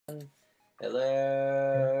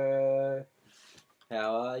Hello.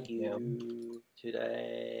 How are you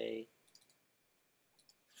today?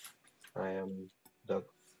 I am Doug.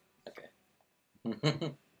 Okay.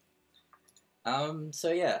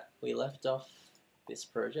 So yeah, we left off this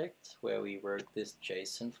project where we wrote this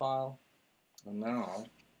JSON file. And now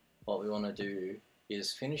what we want to do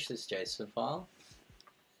is finish this JSON file.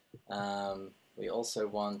 We also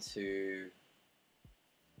want to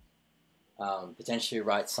potentially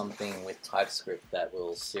write something with TypeScript that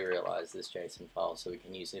will serialize this JSON file so we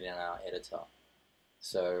can use it in our editor.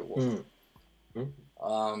 So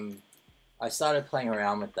I started playing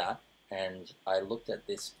around with that, and I looked at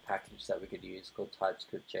this package that we could use called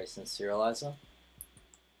TypeScript JSON Serializer.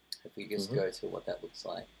 If we just go to what that looks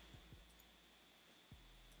like.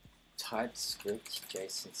 TypeScript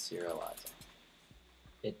JSON Serializer.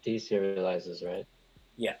 It deserializes, right?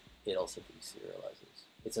 Yeah, it also deserializes.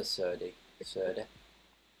 It's a SERDEC.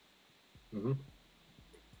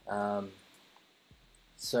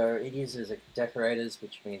 So it uses decorators,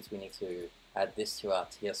 which means we need to add this to our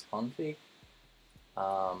TS config.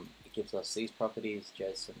 It gives us these properties: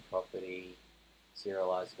 JSON property,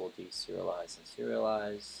 serializable, deserialize, and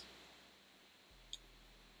serialize.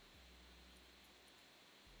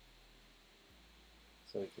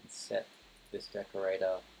 So we can set this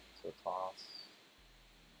decorator to a class.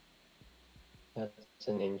 That's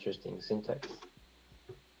an interesting syntax.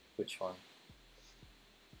 Which one?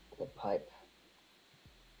 The pipe.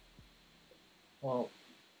 Well,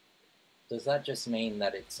 does that just mean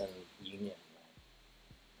that it's an union, right?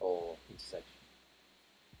 Or intersection?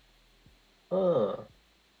 Oh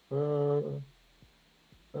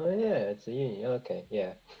yeah, it's a union. Okay,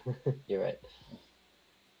 yeah, you're right.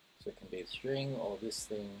 So it can be a string or this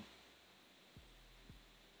thing.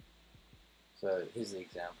 So here's the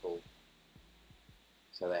example.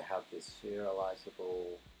 So they have this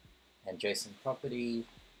serializable and JSON property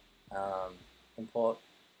import.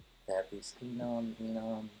 They have this enum,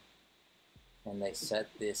 and they set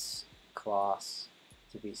this class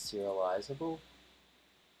to be serializable.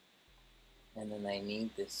 And then they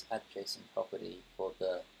need this @JSON property for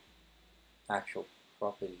the actual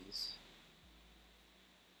properties.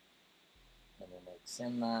 And then they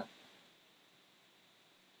extend that.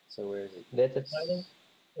 So where is it? They're defining.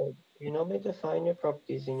 You normally define your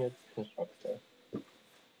properties in your constructor.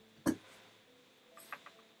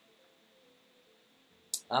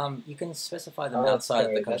 You can specify them outside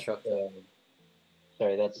of the constructor.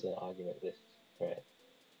 Sorry, that's the argument list, right?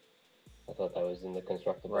 I thought that was in the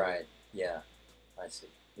constructor. Right, yeah, I see.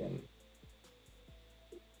 Yeah.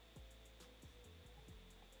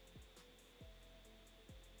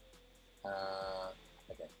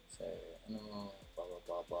 Okay, so animal, blah, blah,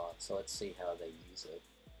 blah, blah. So let's see how they use it.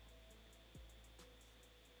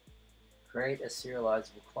 Create a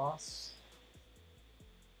serializable class.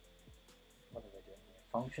 What are they doing here?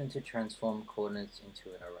 Function to transform coordinates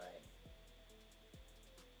into an array.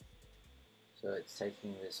 So it's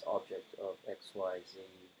taking this object of x, y, z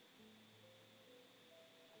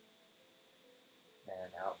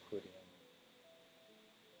and outputting.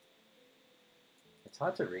 It's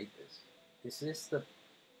hard to read this. Is this the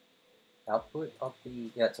output of the...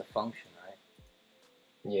 Yeah, it's a function, right?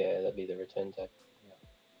 Yeah, that'd be the return type. Yeah.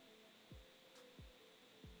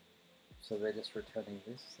 So they're just returning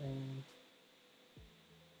this thing.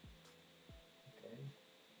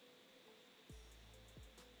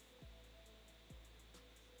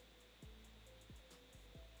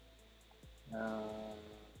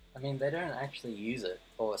 I mean, they don't actually use it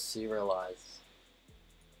or serialize.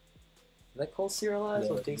 Are they called serialize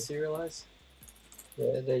or deserialize?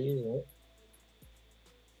 Yeah, they use it.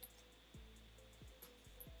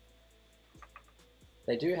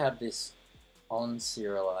 They do have this on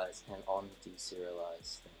serialize and on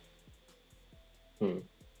deserialize thing.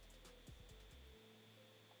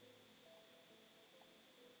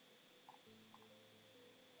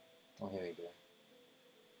 Oh, here we go.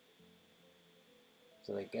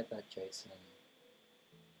 So they get that JSON.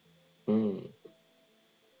 And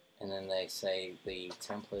then they say the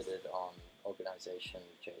templated on organization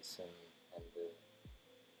JSON and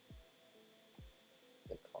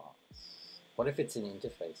the class. What if it's an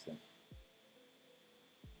interface then?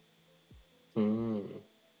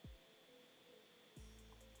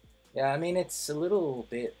 Yeah, I mean, it's a little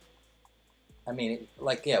bit... I mean,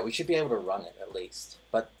 yeah, we should be able to run it at least.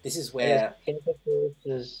 But this is where...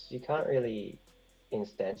 Interfaces, you can't really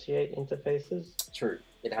instantiate interfaces. True.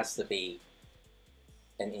 It has to be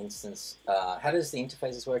an instance. How does the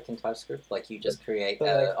interfaces work in TypeScript? Like, you just create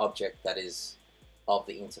an object that is of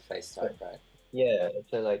the interface type, right? Yeah,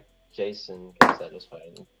 so like JSON can satisfy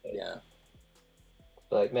an interface. Yeah.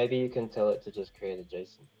 Like maybe you can tell it to just create a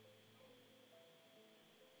JSON,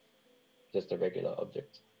 just a regular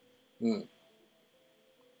object. Mm.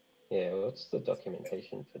 Yeah, what's the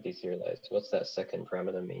documentation for deserialized? What's that second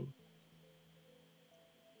parameter mean?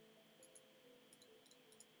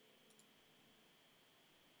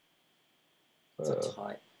 It's a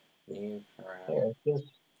type. New parameter. Yeah,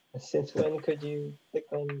 since when could you click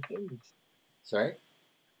on things? Sorry?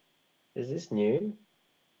 Is this new?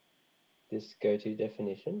 This go-to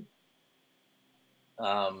definition?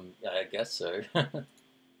 Yeah, I guess so.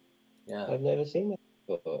 Yeah. I've never seen that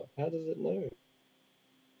before. How does it know?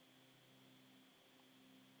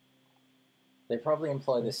 They probably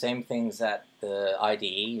employ the same things that the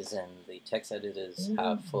IDEs and the text editors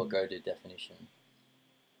have for go-to definition.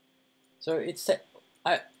 So it's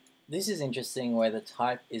this is interesting where the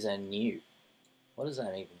type is a new. What does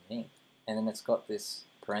that even mean? And then it's got this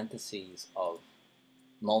parentheses of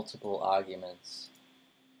multiple arguments.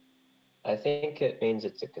 I think it means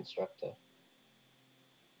it's a constructor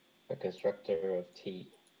of T.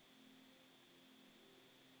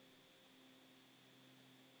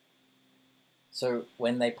 So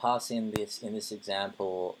when they pass in this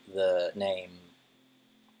example the name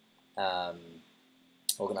um,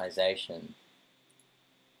 organization,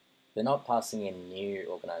 they're not passing in new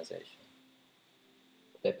organization.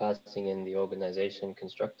 They're passing in the organization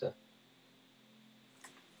constructor.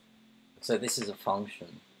 So this is a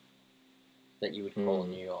function that you would call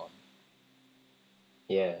new on.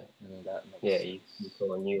 Yeah. And that makes sense. You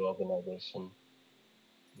call a new organization.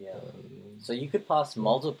 Yeah. So you could pass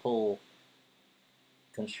multiple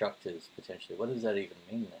constructors potentially. What does that even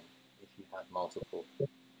mean then? If you have multiple.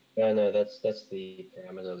 No, that's the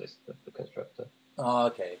parameter list of the constructor. Oh,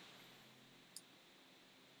 okay.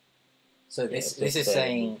 So this is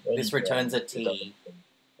saying this returns a T.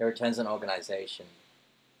 It returns an organization.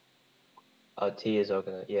 T is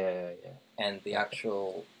organized. Yeah. And the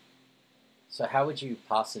actual. So how would you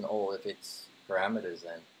pass in all if it's parameters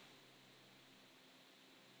then?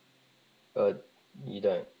 But you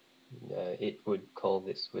don't. It would call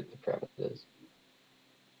this with the parameters.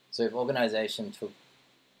 So if organization took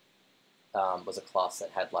was a class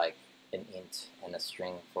that had like an int and a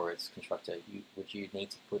string for its constructor, would you need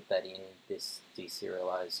to put that in this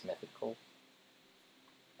deserialized method call?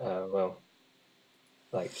 Well,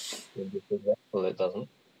 like in this example, it doesn't.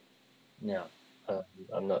 Yeah.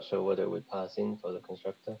 I'm not sure what it would pass in for the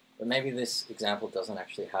constructor. But maybe this example doesn't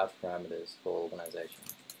actually have parameters for organization.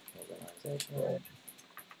 Yeah.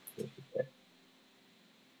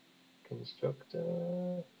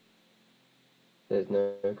 Constructor. There's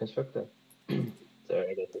no constructor. So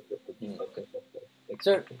I guess it's just a default constructor.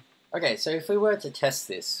 So, okay, so if we were to test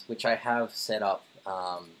this, which I have set up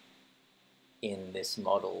in this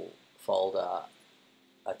model folder,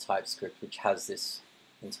 a TypeScript which has this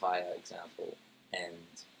entire example,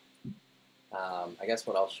 and I guess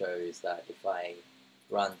what I'll show is that if I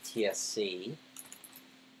run TSC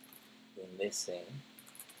in this thing,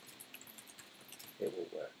 it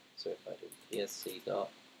will work. So if I do TSC dot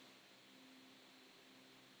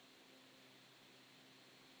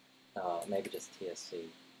maybe just TSC.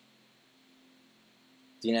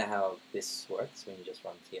 Do you know how this works when you just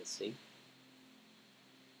run TSC?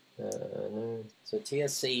 No. So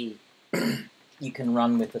TSC, you can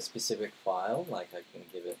run with a specific file, like I can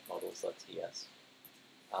give it models.ts.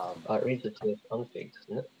 It reads the TS config,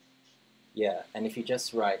 doesn't it? Yeah, and if you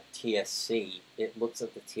just write TSC, it looks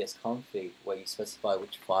at the TS config where you specify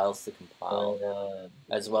which files to compile,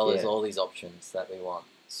 as well as all these options that we want.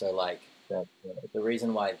 So like, the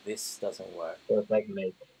reason why this doesn't work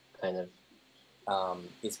kind of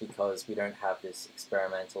is because we don't have this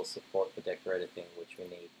experimental support for decorator thing, which we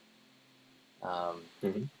need.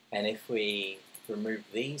 And if we remove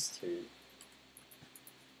these two,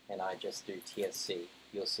 and I just do TSC,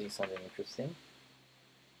 you'll see something interesting.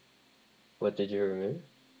 What did you remove?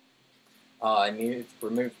 I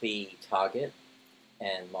removed the target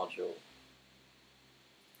and module.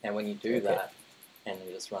 And when you do that, and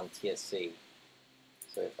you just run TSC,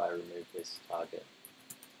 so if I remove this target,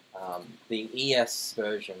 the ES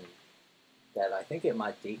version that I think it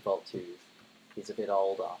might default to is a bit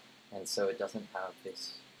older, and so it doesn't have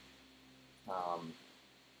this.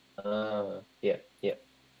 Yeah.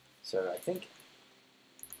 So I think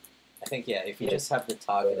yeah, if you just have the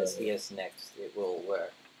target as ES next, it will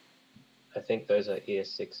work. I think those are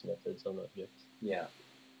ES6 methods on objects. Yeah.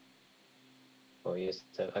 Or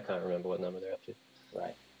ES7, I can't remember what number they're up to.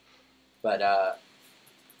 Right. But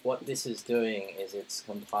what this is doing is it's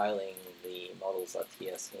compiling the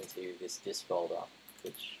models.ts into this dist folder,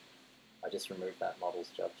 which I just removed that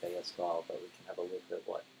models.js file, but we can have a look at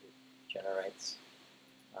what it generates.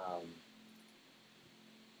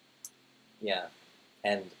 Yeah,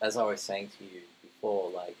 and as I was saying to you before,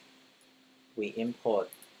 like we import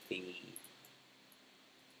the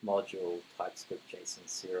module TypeScript JSON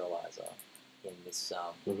serializer in this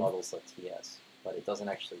Mm-hmm. models.ts, but it doesn't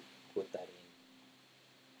actually put that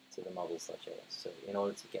in to the models.js. So in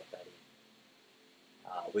order to get that in,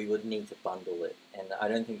 we would need to bundle it, and I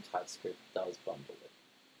don't think TypeScript does bundle it.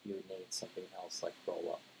 You would need something else like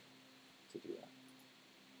rollup to do that.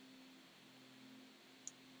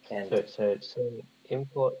 And So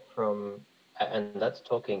import from, and that's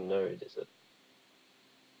talking Node, is it?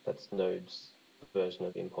 That's Node's version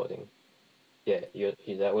of importing. Yeah,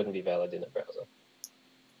 that wouldn't be valid in a browser.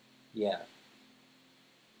 yeah,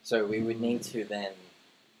 so we would need to then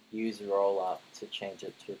use rollup to change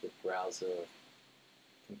it to the browser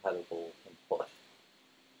compatible import.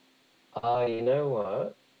 You know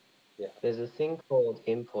what? Yeah. There's a thing called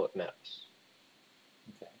import maps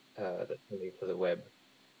Okay. that's only for the web,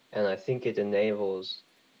 and I think it enables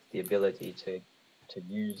the ability to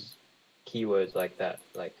use keywords like that,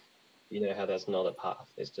 like you know how that's not a path,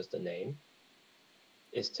 it's just a name,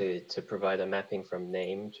 is to provide a mapping from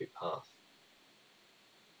name to path.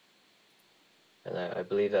 And I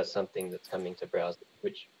believe that's something that's coming to browsers,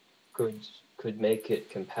 which could make it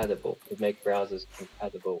compatible, could make browsers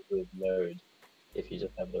compatible with Node if you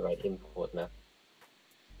just have the right import map.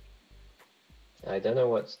 I don't know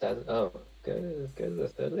what status. Oh, go to the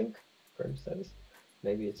third link, Chrome status.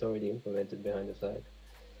 Maybe it's already implemented behind the flag.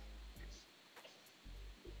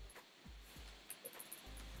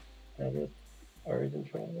 Status origin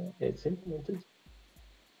trial. It's implemented,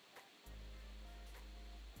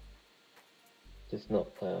 just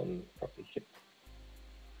not properly shipped.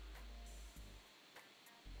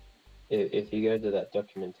 If you go to that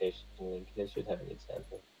documentation link, they should have an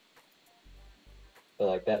example. But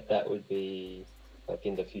like that would be like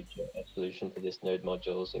in the future a solution to this node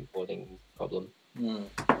modules importing problem. Mm.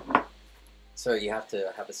 So you have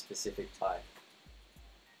to have a specific type.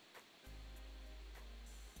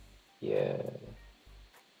 Yeah.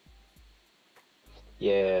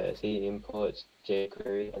 Yeah, see imports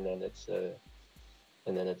jQuery and then it's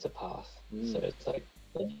a path. So it's like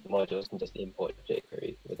modules can just import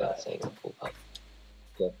jQuery without saying a full path.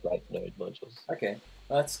 Just like node modules. Okay,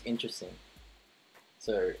 well, that's interesting.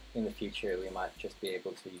 So in the future, we might just be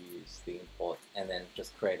able to use the import and then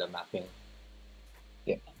just create a mapping.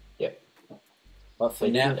 Yeah. But for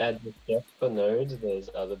They now, didn't add this just for nodes. There's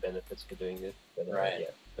other benefits for doing this, but right? yeah,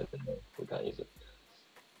 but no, we can't use it.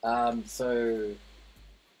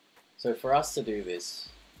 So for us to do this,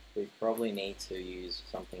 we probably need to use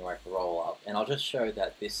something like rollup, and I'll just show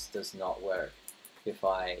that this does not work if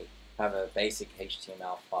I have a basic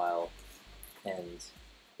HTML file and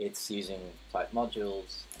it's using type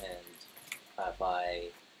modules, and if I,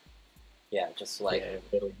 yeah, just like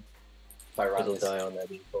Yeah, if I run it'll this die on that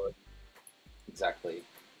import. exactly.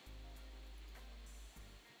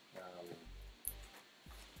 Um,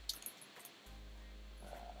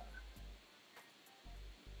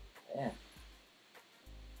 yeah,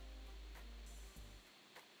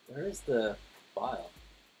 where is the file?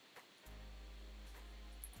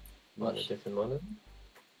 On a different monitor.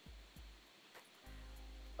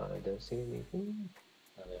 I don't see anything.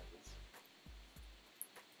 Oh, there it is.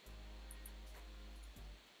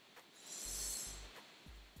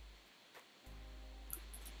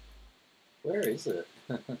 Where is it?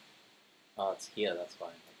 Oh, it's here, that's fine.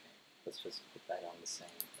 Okay. Let's just put that on the same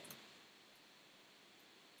thing.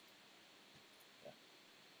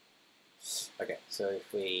 Yeah. Okay, so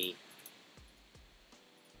if we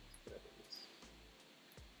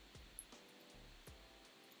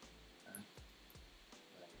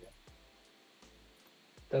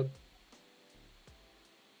Dog.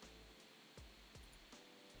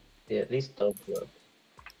 Yeah, at least dogs work.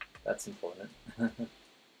 that's important.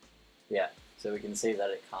 Yeah, so we can see that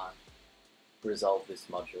it can't resolve this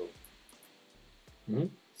module. Mm-hmm.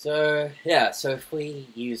 So yeah, so if we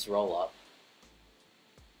use rollup,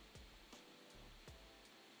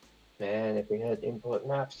 Man, if we had import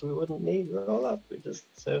maps, we wouldn't need rollup. We just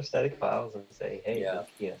serve static files and say, hey, yeah. look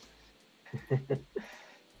here.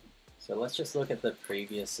 So let's just look at the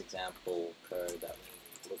previous example code that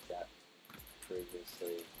we looked at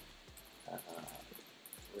previously.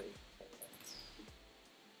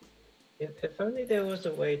 If only there was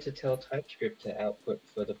a way to tell TypeScript to output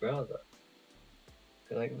for the browser.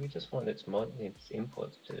 Like we just want its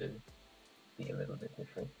imports to be a little bit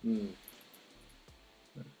different.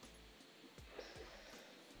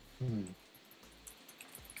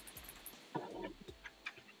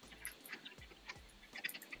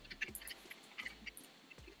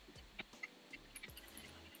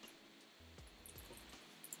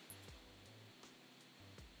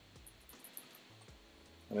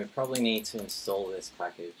 And we probably need to install this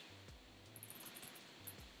package.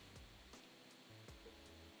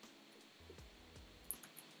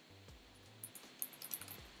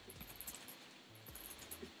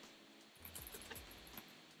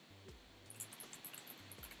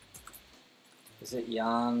 Is it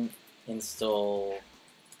yarn install?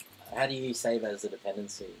 How do you save as a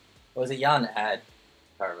dependency? Or is it yarn add?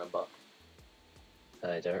 I can't remember.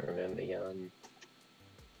 I don't remember yarn.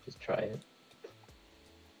 Just try it.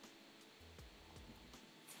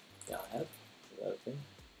 Yarn add? Is that a thing?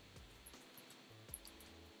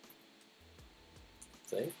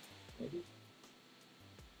 Save? Maybe?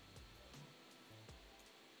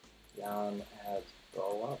 Yarn add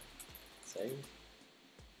roll up. Save.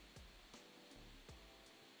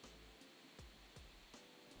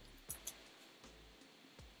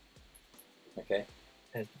 Okay.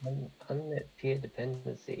 There's one unmet peer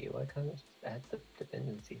dependency. Why can't I just add the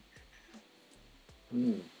dependency?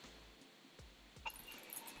 Hmm.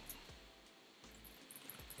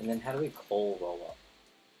 And then how do we call roll up?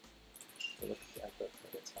 So look at the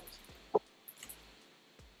types.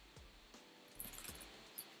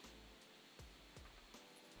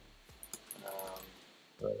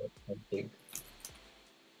 Oh, that's big.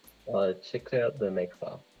 Check out the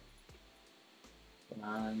makefile.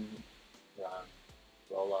 Run,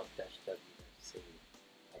 roll up dash W C.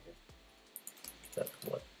 Okay. That's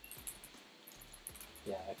what.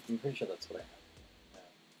 Yeah, I'm pretty sure that's what I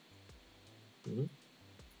have. Mm-hmm.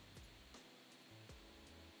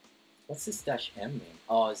 What's this dash M mean?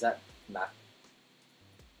 Oh, is that map?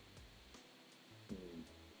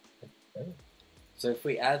 Oh. So if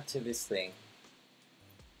we add to this thing,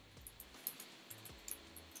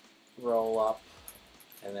 roll up,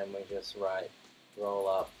 and then we just write roll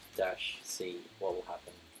up dash C, what will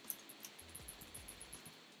happen?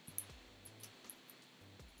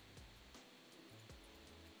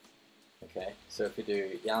 Okay, so if we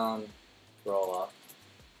do yarn roll up,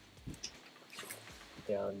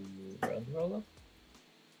 Down run roll up?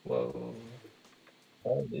 Whoa.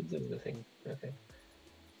 Oh, this is the thing. Okay.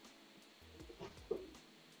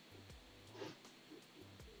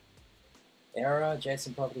 error,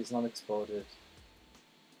 JSON property is not exported,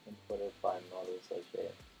 imported by not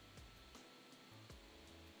associated.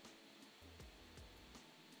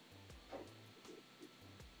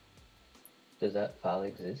 Does that file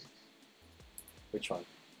exist? Which one?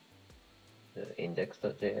 The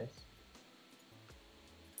index.js?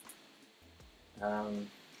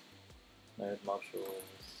 Node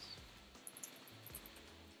modules,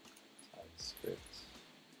 TypeScript,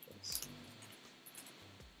 JSON.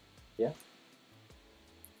 Yeah.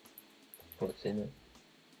 What's in it?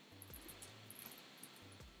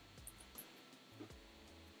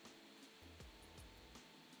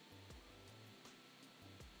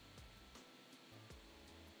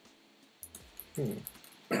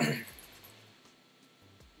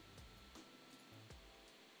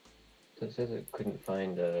 So it says it couldn't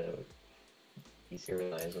find a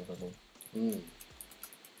deserialize or something.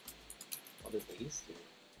 What do these do?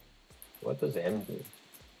 What does M do?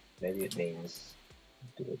 Maybe it means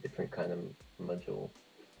do a different kind of module.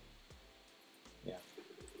 Yeah.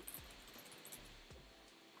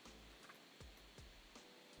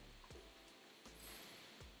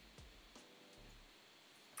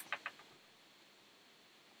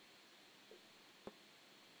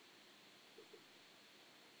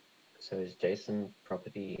 So is JSON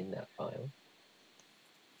property in that file?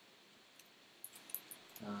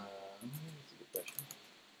 That's a good question.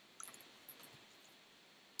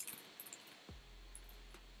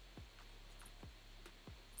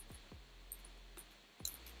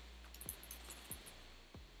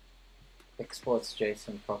 Exports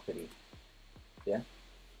JSON property. Yeah?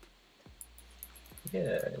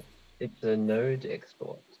 Yeah, it's a node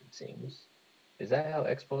export, it seems. Is that how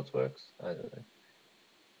exports works? I don't know.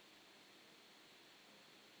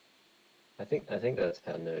 I think that's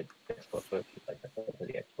how node exports work, like a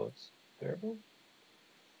property exports variable.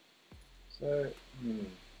 So,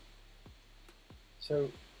 So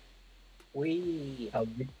we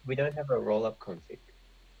We don't have a rollup config.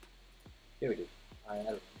 here we do. I don't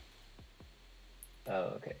know. Oh,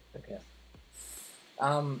 okay, okay.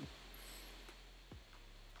 Yeah.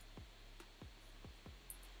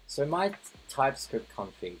 So my TypeScript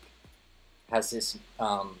config has this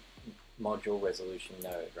module resolution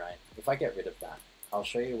node, right? If I get rid of that, I'll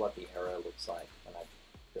show you what the error looks like when I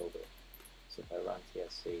build it. So if I run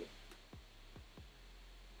TSC,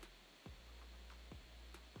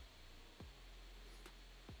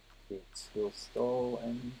 it will stall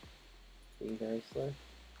and be very slow.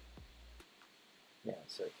 Yeah,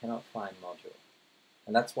 so it cannot find module.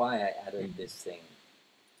 And that's why I added this thing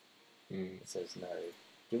Mm. It says node.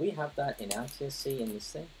 Do we have that in our TSC in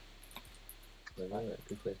this thing? Good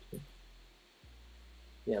question.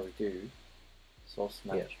 Yeah, we do. Source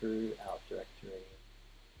map Yeah. true, out directory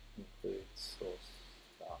includes source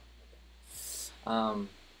start. Okay.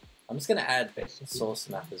 I'm just gonna add Basically. source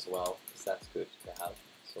map as well, because that's good to have.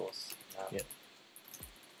 Source map Yeah.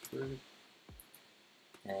 true.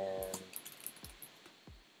 And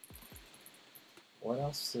what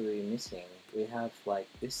else are we missing? We have like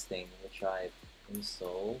this thing which I've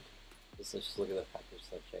installed. Let's just look at the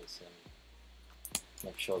package.json.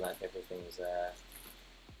 Make sure that everything's there.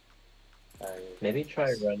 Maybe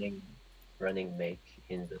try running make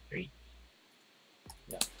in the 3.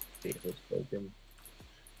 Yeah. See if it's broken.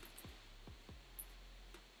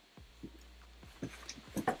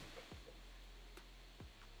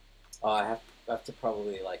 Oh, I have to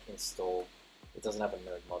probably like install. It doesn't have a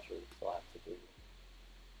node module, so I have to do.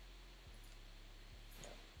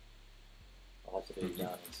 I'll have to do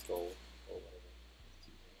yarn install or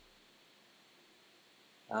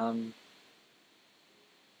whatever.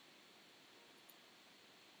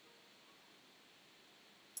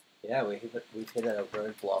 Yeah, we've hit a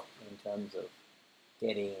roadblock in terms of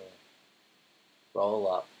getting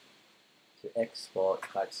rollup to export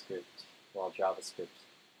TypeScript while JavaScript.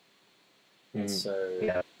 And so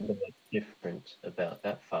yeah, what's different about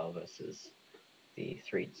that file versus the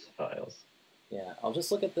threads files? yeah, I'll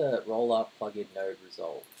just look at the rollup plugin node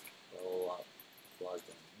result. Rollup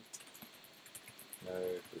plugin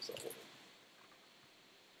node result.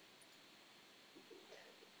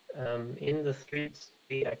 In the threads,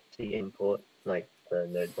 we actually import like the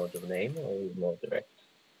node module name, or more direct?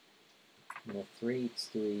 In the threads,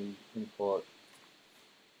 do we import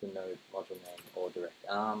the node module name or direct?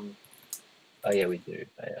 Oh yeah, we do.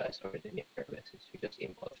 I saw it in the error message. We just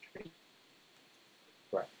import tree.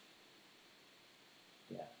 Right.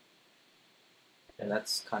 Yeah. And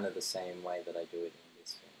that's kind of the same way that I do it in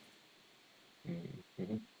this thing.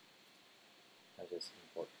 Mm-hmm. I just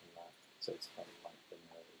import from that, so it's from like the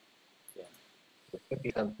node. Yeah. There could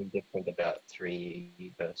be something different about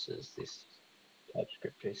 3 versus this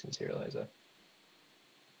TypeScript JSON serializer.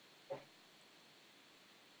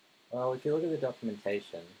 Well, if you look at the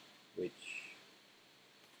documentation, which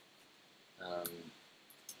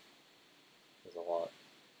there's a lot.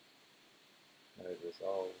 Node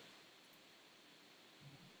resolve,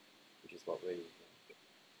 which is what we're using.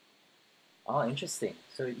 Oh, interesting.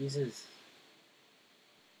 So it uses.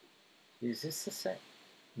 Is this the same?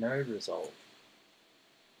 Node resolve.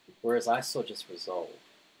 Whereas I saw just resolve.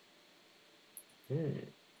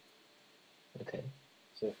 Okay.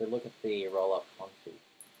 So if we look at the rollup config,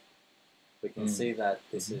 we can see that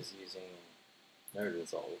this is using node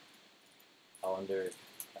resolve. I wonder if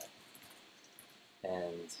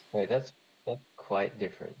and Wait, that's quite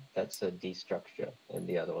different. That's a destructure, and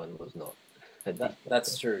the other one was not a destructure.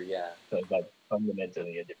 That's true, yeah. So it's like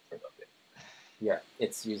fundamentally a different object. Yeah,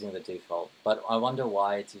 it's using the default, but I wonder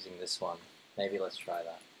why it's using this one. Maybe let's try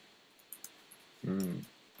that.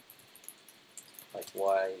 Like,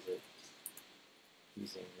 why is it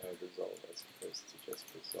using node resolve as opposed to just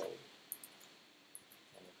resolve?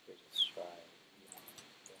 And if we just try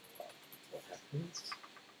what happens?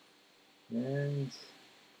 And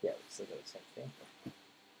yeah, we still got the same thing.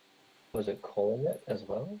 Was it calling it as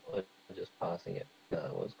well, or just passing it? No,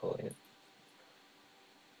 it was calling it.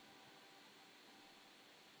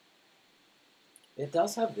 It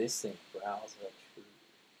does have this thing, browser true.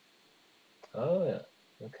 Oh yeah,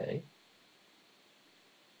 okay.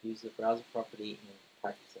 Use the browser property in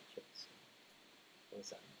package.json. What does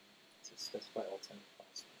that mean? To specify alternate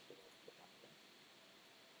files.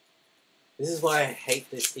 This is why I hate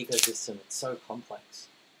this ecosystem. It's so complex.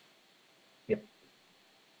 Yep.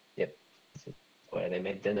 This is why they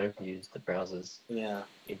made Deno use the browser's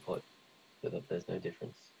input so that there's no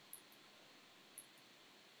difference.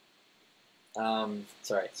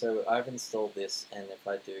 Sorry, so I've installed this, and if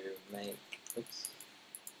I do make, oops,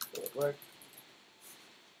 will it work?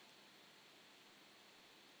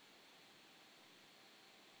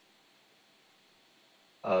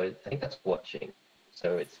 Oh, I think that's watching.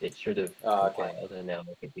 So it should have compiled, and now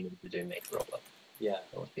I think we need to do make rollup. Yeah.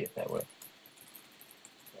 So let's see if that works.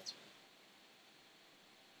 That's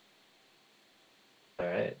right.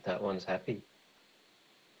 All right, that one's happy.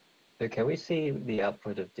 So can we see the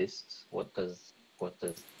output of disks? What does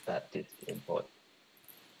that disk import?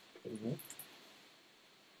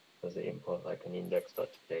 Does it import like an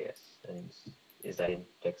index.js? And is that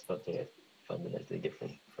index.js fundamentally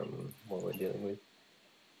different from what we're dealing with?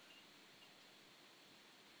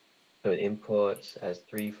 So it imports as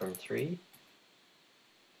 3 from 3.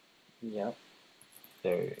 Yep.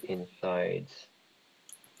 So inside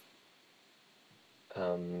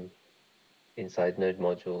node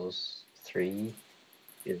modules 3,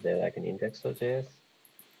 is there like an index.js?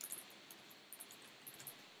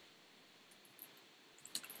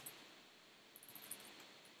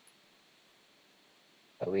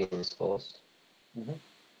 Are we in source?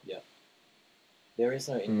 Yeah. There is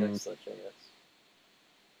no index.js.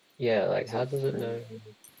 Yeah, like There's how a does it 3. know?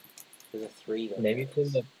 There's a 3.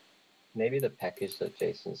 Maybe the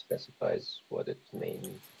package.json specifies what its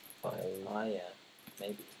main file is. Ah, yeah,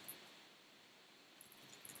 maybe.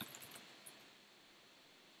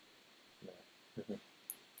 No.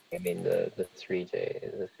 I mean the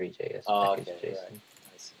 3JS Oh, package okay, JSON. right.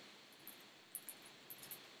 I see.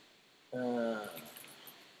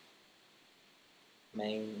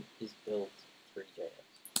 Main is built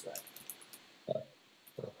 3JS, right?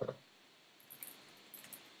 Uh-huh.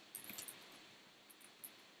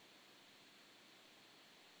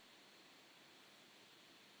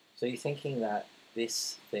 So you're thinking that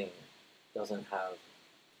this thing doesn't have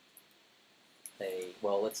a,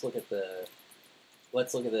 well, let's look at the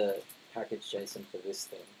package JSON for this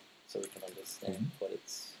thing so we can understand what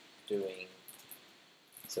it's doing.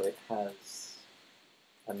 So it has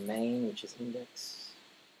a main, which is index.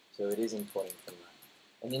 So it is importing from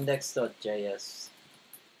that. An index.js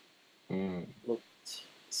looked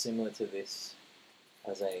similar to this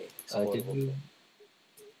as a exportable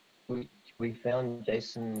thing. We found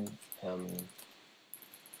JSON,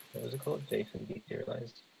 what was it called? JSON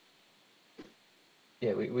deserialized.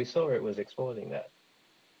 Yeah, we saw it was exporting that.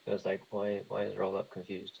 It was like, why is rollup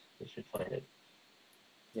confused? We should find it.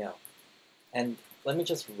 Yeah. And let me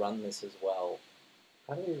just run this as well.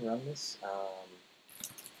 How do we run this?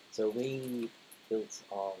 So we built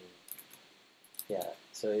on, yeah,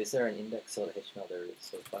 so is there an index.html? There is.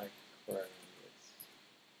 So if I clone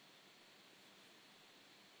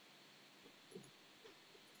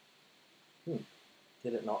this.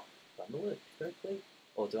 Did it not bundle it correctly?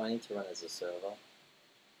 Or do I need to run as a server?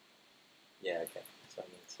 Yeah, okay. So I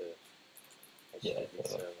need to HTTP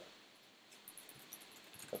server.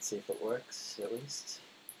 Let's see if it works, at least.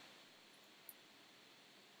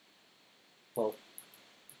 Well,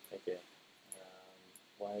 okay.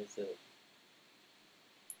 Why is it?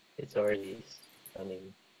 It's already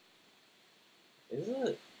running. Is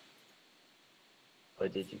it? Or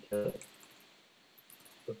did you kill it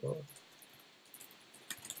before?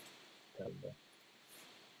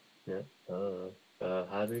 No.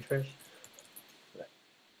 Hard refresh. Right.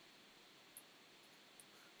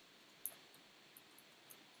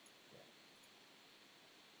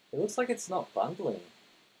 It looks like it's not bundling.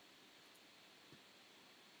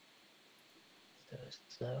 So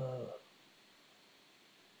slow.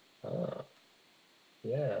 Ah,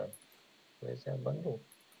 yeah. Where's that bundle?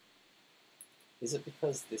 Is it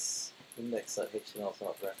because this index.html is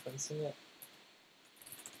not referencing it?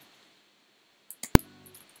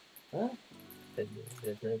 Huh?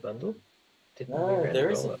 There's no bundle? Didn't we No, run there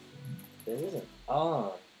isn't. rollup? There isn't.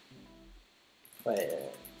 Oh. Wait,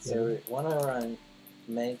 so Yeah. want to run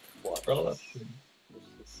make what? Rollup. Let's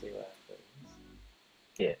just see what happens.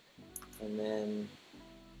 Yeah. And then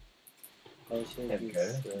There we HTTP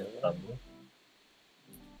go. server. Bundle.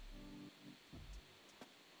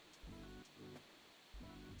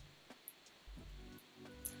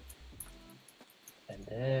 And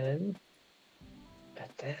then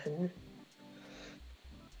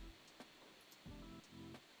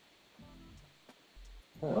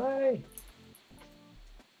why?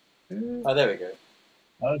 Oh, there we go.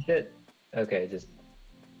 Oh shit. Okay, just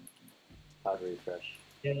Hard refresh.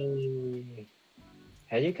 yay.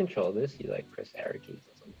 How do you control this? You like press arrow keys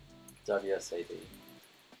or something? WSAD.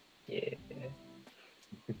 Yeah.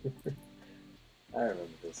 I remember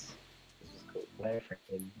this. This was cool. My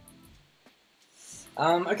friend.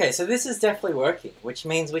 Okay, so this is definitely working, which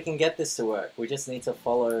means we can get this to work. We just need to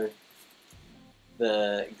follow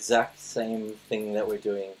the exact same thing that we're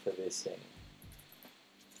doing for this thing.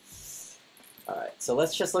 Alright, so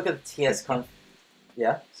let's just look at the TS-conf.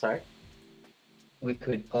 Yeah, sorry? We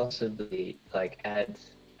could possibly like add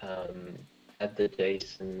the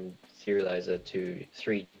JSON serializer to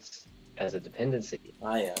threads as a dependency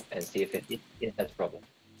Ah, yeah. and see if it has a problem.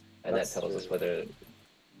 And That's that tells us true. whether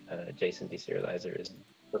JSON deserializer is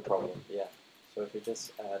The problem, yeah. So if we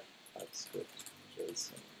just add TypeScript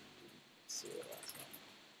JSON serializer.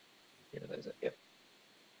 Serializer, yep.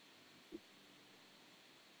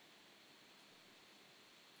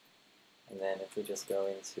 And then if we just go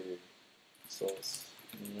into source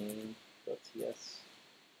main.ts,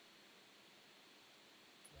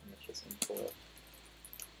 and let's just import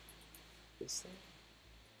this thing.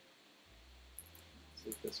 See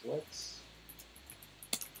if this works.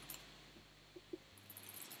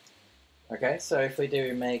 Okay, so if we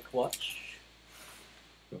do make watch,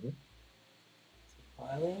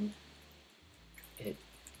 filing. It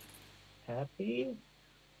happy?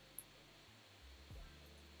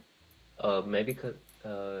 Maybe cause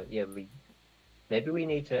yeah, maybe we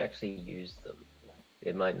need to actually use them.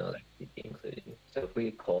 It might not actually be included. So if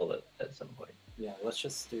we call it at some point. Yeah, let's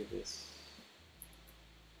just do this.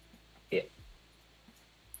 Yeah.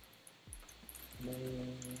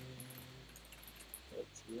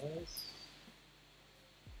 Yes.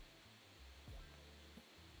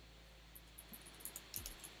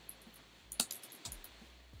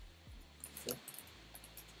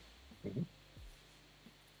 Mm-hmm.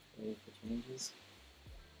 Wait for changes.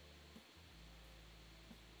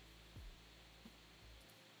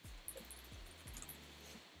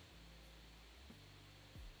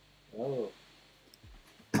 Oh.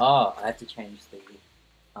 Oh, I have to change the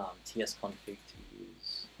TS config to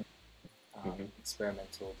use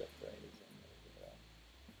experimental decorators.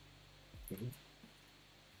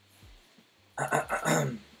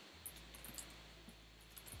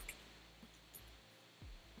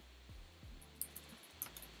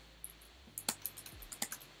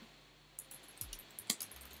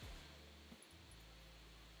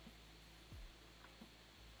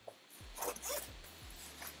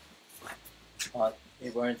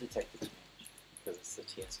 It won't detect the change because it's the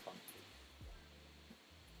TS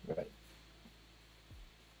config. Right.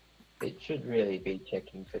 It should really be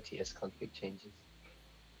checking for TS config changes.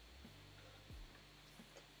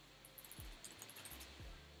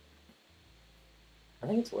 I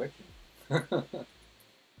think it's working.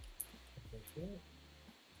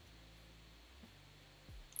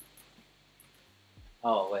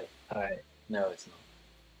 Oh wait. Alright. No, it's not.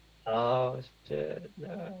 Oh shit,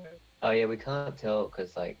 no. Oh yeah, we can't tell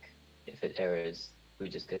because like if it errors, we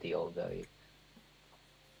just get the old value.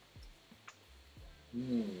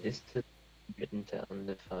 This is written to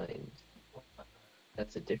undefined.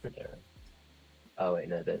 That's a different error. Oh wait,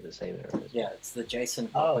 no, they're the same error. Yeah, it's the JSON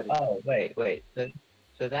Oh, property. wait.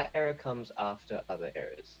 So that error comes after other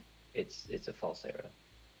errors. It's a false error.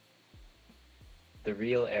 The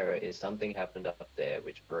real error is something happened up there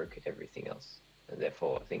which broke everything else, and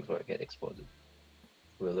therefore things won't get exported.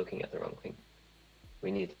 We're looking at the wrong thing.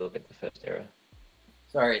 We need to look at the first error.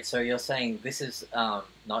 Sorry, so you're saying this is not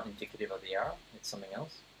indicative of the error? It's something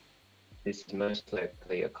else? This is most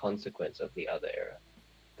likely a consequence of the other error.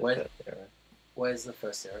 First error. Where's the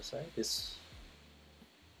first error, sorry? This...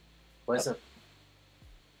 Where's up.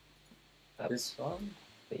 This one?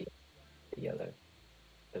 The yellow.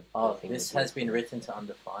 This has been written to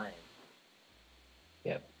undefined.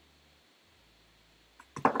 Yep.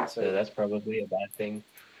 So that's probably a bad thing.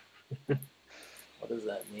 What does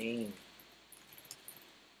that mean?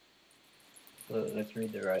 Well, let's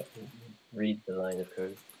read the line of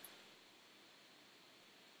code.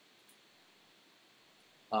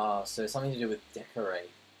 So something to do with decorate.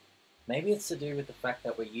 Maybe it's to do with the fact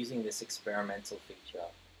that we're using this experimental feature.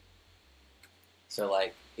 So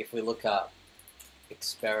like, if we look up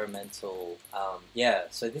experimental, yeah,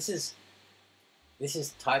 so this is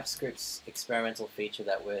TypeScript's experimental feature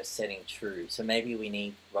that we're setting true. So maybe we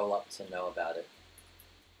need rollup to know about it.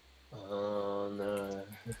 Oh no.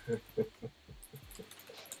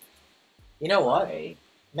 You know what?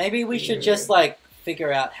 Maybe we should just like figure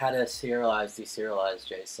out how to serialize, deserialize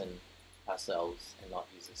JSON ourselves and not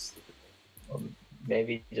use this stupid thing.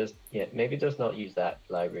 Maybe just not use that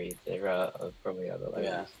library. There are probably other libraries.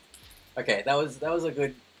 Yeah. Okay, that was a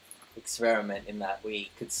good experiment in that we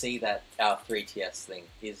could see that our 3TS thing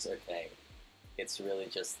is okay. It's really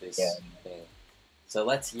just this thing. So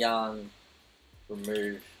let's yarn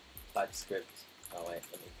remove TypeScript. Oh wait,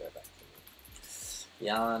 let me go back to this.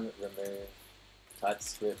 Yarn remove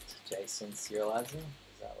TypeScript JSON serializer.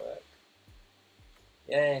 Does that work?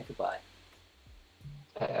 Yeah, goodbye.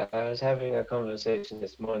 I was having a conversation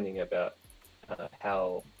this morning about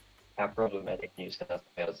how problematic New South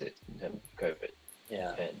Wales is in terms of COVID.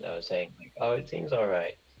 Yeah. And I was saying, like, oh, it seems all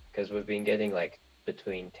right because we've been getting like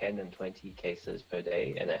between 10 and 20 cases per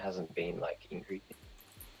day, and it hasn't been like increasing.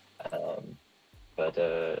 But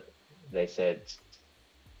they said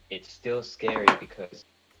it's still scary because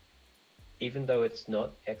even though it's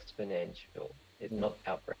not exponential, it's not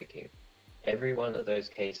outbreaking. Every one of those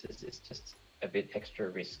cases is just a bit extra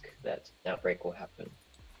risk that an outbreak will happen.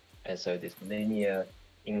 And so this linear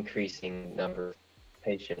increasing number of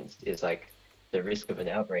patients is like the risk of an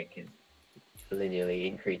outbreak is linearly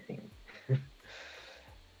increasing.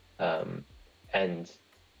 And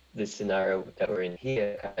the scenario that we're in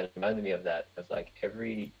here kind of reminded me of that, of like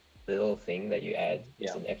every little thing that you add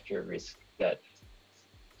is Yeah. an extra risk that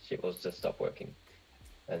shit will just stop working.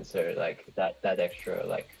 And so like that extra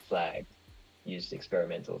like flag used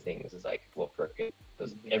experimental things is like what broke it.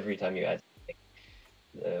 Because every time you add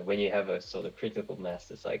something, when you have a sort of critical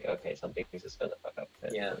mass, it's like, okay, something's just gonna fuck up.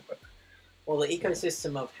 And Yeah. it won't work. Well, the Yeah.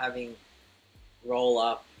 ecosystem of having roll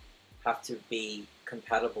up have to be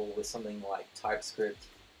compatible with something like TypeScript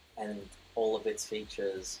and all of its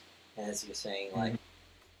features. And as you're saying, like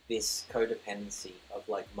this codependency of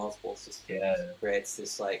like multiple systems Yeah. creates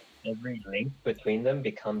this like Every link between them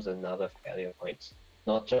becomes another failure point.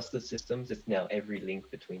 Not just the systems, it's now every link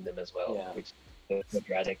between them as well, Yeah. which is the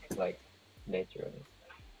quadratic like nature of it.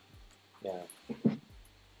 yeah.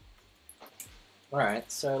 All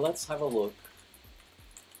right, so let's have a look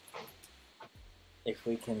if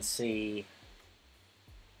we can see.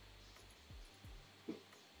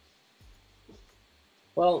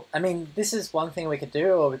 Well, I mean, this is one thing we could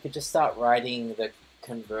do, or we could just start writing the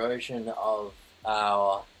conversion of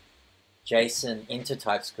our JSON into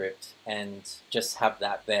TypeScript and just have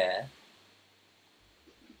that there.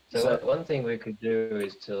 So one thing we could do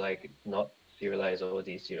is to like not serialize or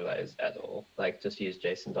deserialize at all. Like just use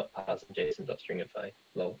JSON.parse and JSON.stringify.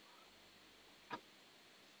 Lol.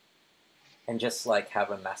 and just like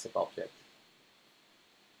have a massive object.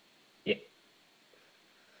 Yeah.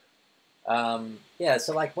 Yeah,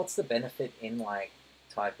 so like what's the benefit in like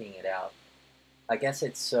typing it out? I guess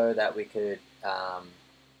it's so that we could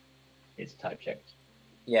It's type checked.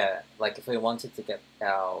 yeah, like if we wanted to get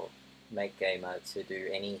our make gamer to do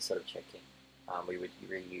any sort of checking, we would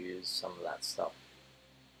reuse some of that stuff.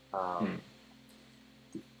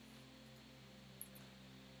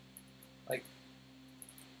 Like,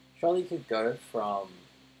 surely you could go from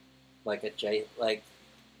like a J, like,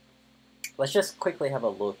 let's just quickly have a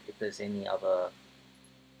look if there's any other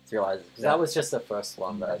serializers, because that was just the first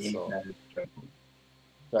one that I saw.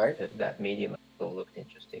 Sorry? That medium all looked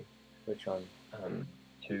interesting. Which one?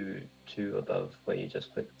 Two above where you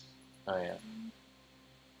just clicked. Oh, yeah.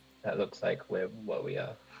 That looks like what we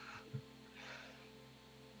are.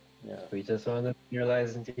 Yeah. We just want to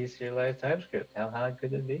serialize and deserialize TypeScript. How hard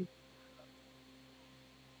could it be?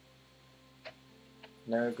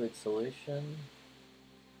 No good solution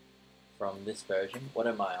from this version. What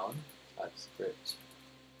am I on? TypeScript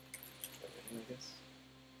version, I guess.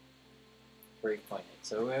 3.8.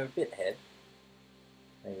 So we're a bit ahead.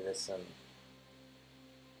 Maybe there's some.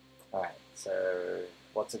 Alright, so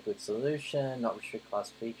what's a good solution? Not restrict class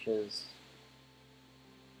features.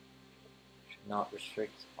 Should not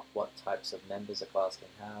restrict what types of members a class can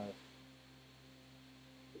have.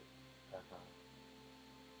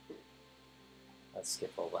 Let's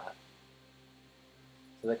skip all that.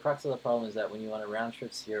 So the crux of the problem is that when you want to round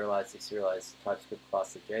trip serialize, deserialize TypeScript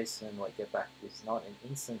class to JSON, what you get back is not an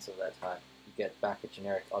instance of that type. You get back a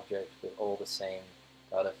generic object with all the same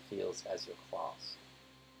data fields as your class.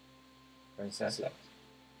 For instance,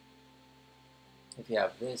 if you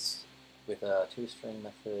have this with a toString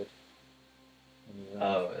method, and you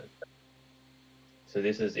so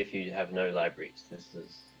this is if you have no libraries. This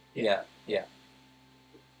is yeah.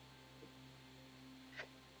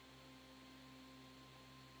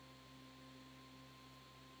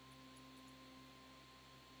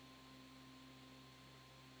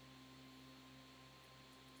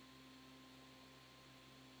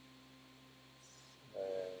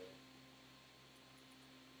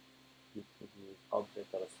 You could use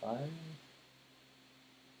object.assign.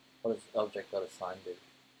 What does object.assign do?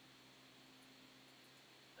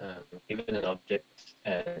 Given an object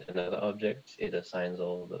and another object, it assigns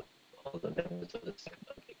all the members of the second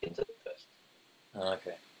object into the first.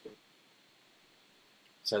 Okay.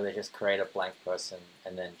 So they just create a blank person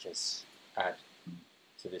and then just add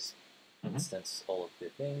to this instance all of the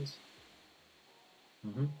things.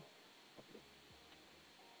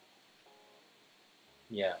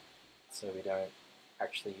 Yeah. So we don't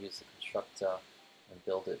actually use the constructor and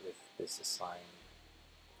build it with this assign.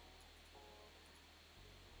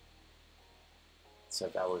 So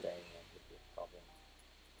validating it would be a problem.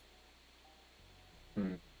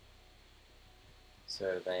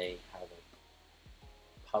 So they have a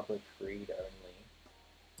public read-only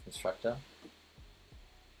constructor.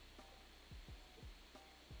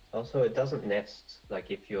 Also, it doesn't nest. Like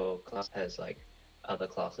if your class has like other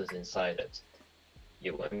classes inside it,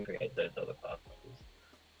 you won't create those other classes.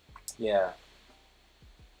 Yeah.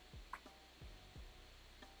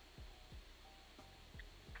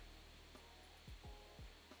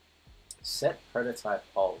 Set prototype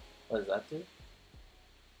hold. What does that do?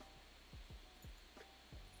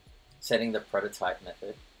 Setting the prototype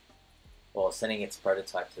method, or setting its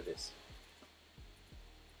prototype to this.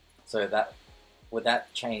 So that would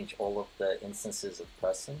that change all of the instances of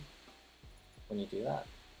person when you do that,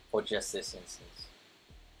 or just this instance?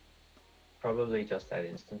 Probably just that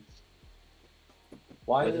instance.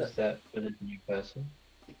 Why What the is that for the new person?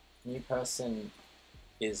 new person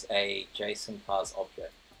is a JSON parse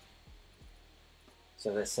object.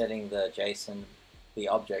 So they're setting the JSON, the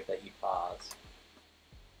object that you parse,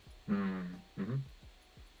 Mm-hmm.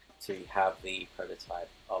 to have the prototype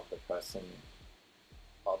of the person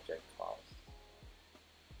object class.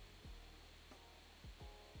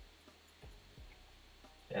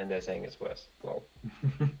 And they're saying it's worse. Well,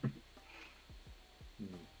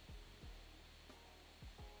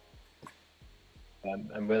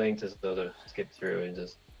 Mm. I'm willing to sort of skip through and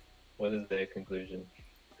just, what is their conclusion?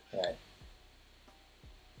 Right.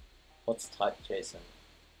 What's type JSON?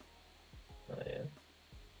 Oh, yeah.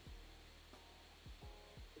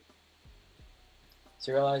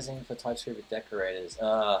 Serializing for TypeScript with decorators.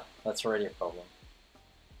 That's already a problem.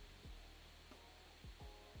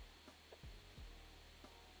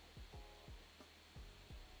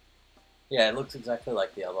 Yeah, it looks exactly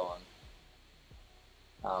like the other one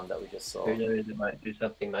that we just saw. Who knows, it might do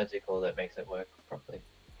something magical that makes it work properly.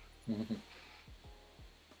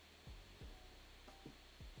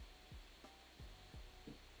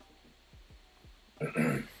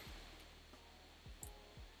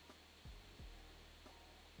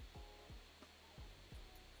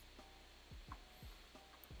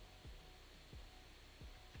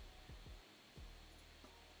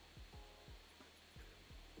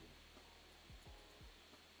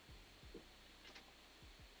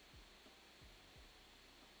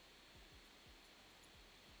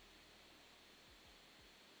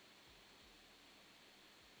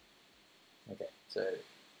 Okay, so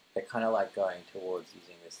they're kind of like going towards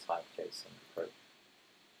using this type JSON approach.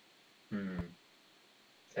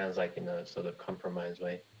 Sounds like in a sort of compromise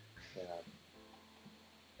way.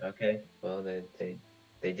 Yeah. Okay, well, they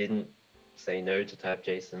didn't say no to type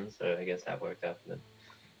JSON, so I guess that worked out for them.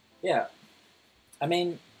 Yeah. I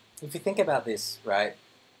mean, if you think about this, right,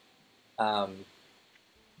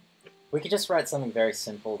 we could just write something very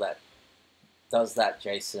simple that does that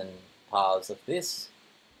JSON parse of this,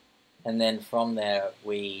 and then from there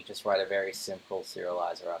we just write a very simple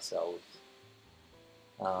serializer ourselves.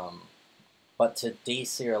 But to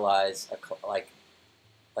deserialize like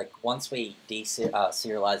once we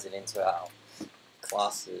serialize it into our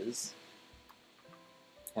classes,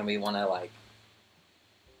 and we want to like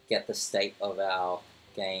get the state of our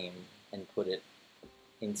game and put it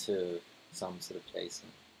into some sort of JSON.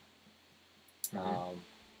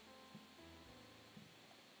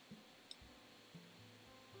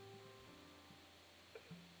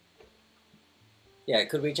 Yeah,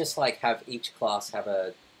 could we just like have each class have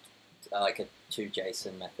a like a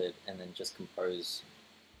toJSON method and then just compose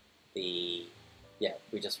the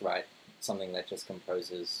we just write something that just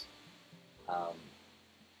composes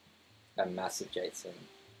a massive JSON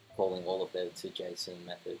calling all of the toJSON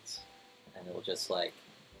methods, and it'll just like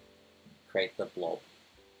create the blob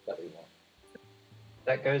that we want.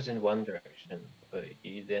 That goes in one direction, but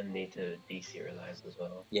you then need to deserialize as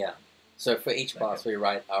well. Yeah. So for each class, we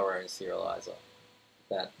write our own serializer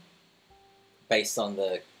that, based on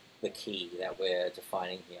the key that we're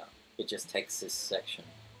defining here, it just takes this section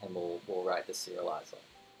and we'll write the serializer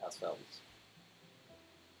ourselves.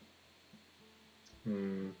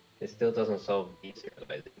 It still doesn't solve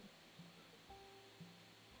deserializing.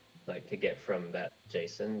 Like to get from that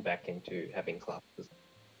JSON back into having classes.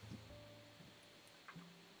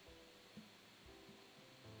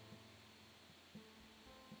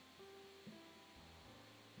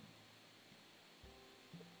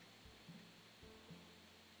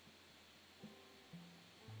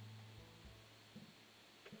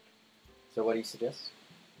 So what do you suggest?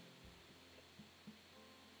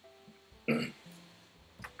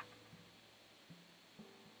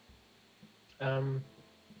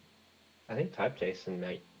 I think type JSON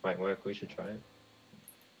might work. We should try it.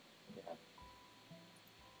 Yeah.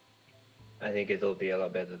 I think it'll be a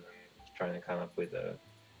lot better than trying to come up with a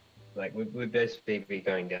like we'd basically be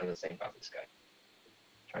going down the same path as Sky,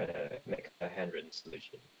 trying to make a handwritten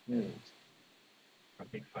solution and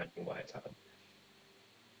probably finding why it's hard.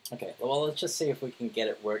 Okay, well, let's just see if we can get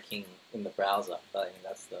it working in the browser. I think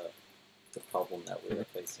that's the problem that we're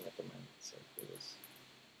facing at the moment. So it was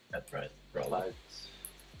That's right. typed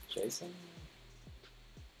JSON.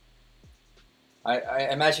 I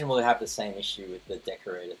imagine we'll have the same issue with the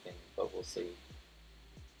decorator thing, but we'll see.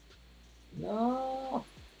 No.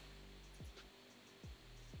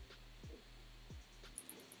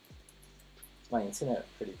 Is my internet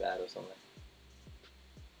pretty bad or something?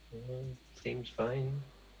 Seems fine.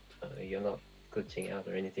 You're not glitching out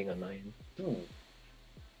or anything on my end. Hmm.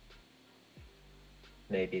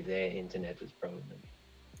 Maybe their internet is broken.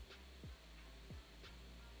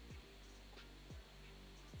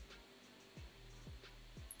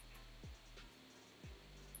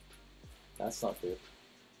 That's not good.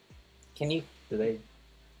 Can you? Do they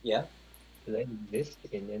Yeah. do they exist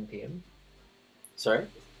in npm? Sorry.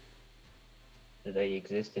 Do they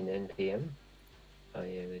exist in npm? Oh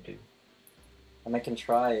yeah, they do. And I can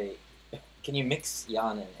try. Can you mix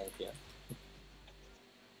yarn and npm?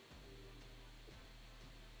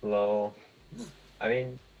 Lol. I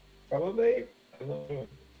mean, probably. I'm not sure.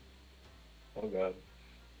 Oh god.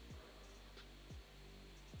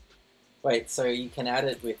 Wait, so you can add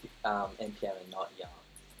it with npm and not yarn?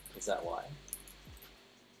 Is that why?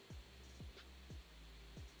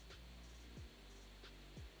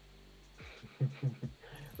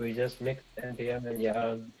 We just mixed npm and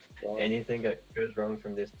yarn. Well, Anything that goes wrong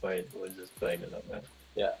from this point, we'll just blame it on that.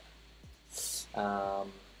 yeah.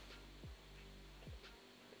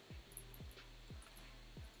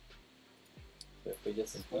 So if we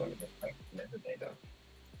just, It's probably just like metadata.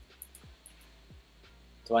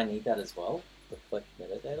 do I need that as well? The collect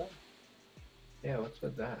metadata? Yeah, what's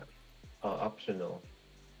with that? Oh, optional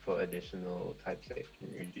for additional typeset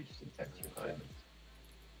and reduce syntax requirements.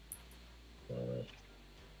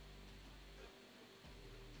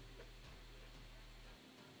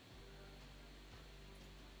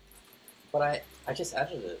 But I just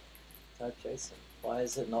added it. Type JSON. Why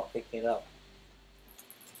is it not picking it up?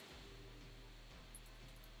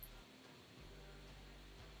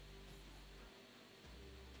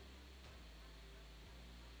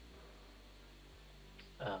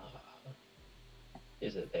 Uh,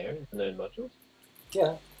 is it there in the node modules?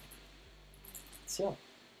 Yeah. It's here.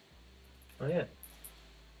 Oh yeah.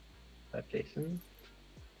 Type JSON.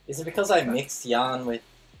 Is it because I mixed yarn with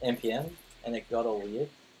npm and it got all weird?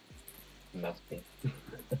 Must be.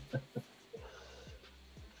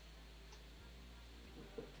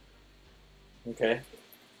 Okay.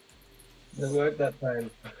 It worked that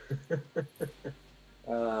time.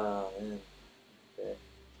 Oh man. Okay.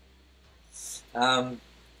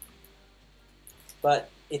 But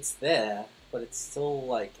it's there, but it's still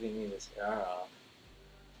like giving me this error.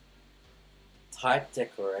 Type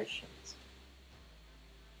decorations.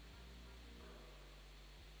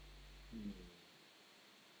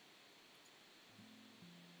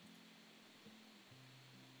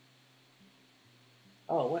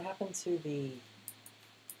 Oh, what happened to the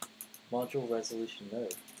module resolution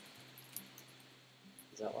node?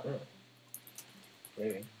 Is that why?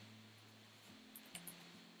 Maybe.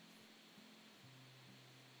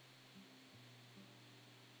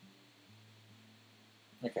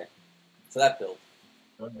 Okay. So that built.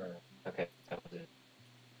 Oh, okay, that was it.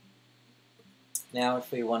 Now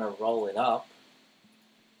if we want to roll it up,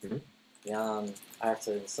 yarn, I have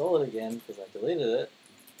to install it again because I deleted it.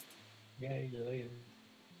 Yay, deleted.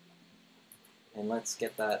 And let's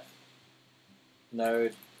get that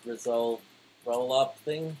node resolve roll up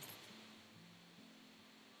thing.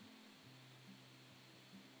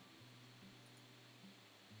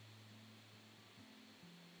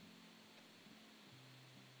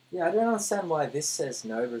 Yeah, I don't understand why this says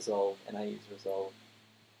node resolve and I use resolve.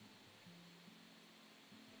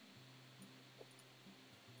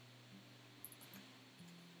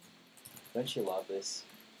 Don't you love this?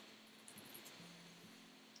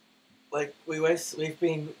 Like we've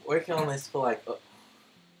been working on this for like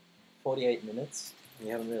 48 minutes. We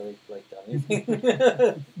haven't really like done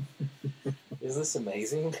anything. Is this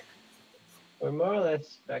amazing? Or more or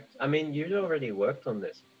less, I mean, you'd already worked on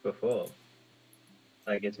this before.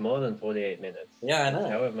 Like, it's more than 48 minutes. Yeah, I It's know.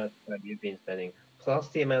 however much time you've been spending, plus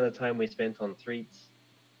the amount of time we spent on threats,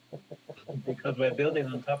 because we're building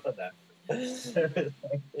on top of that. It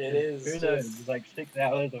is. Who knows? It's like 6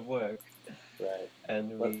 hours of work. Right.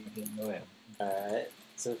 And we didn't know it. Alright.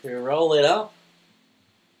 So if we roll it up,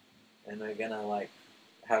 and we're gonna like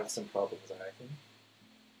have some problems, I reckon.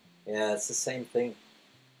 Yeah, it's the same thing.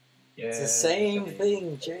 Yeah, It's the same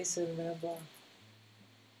thing, Jason, remember?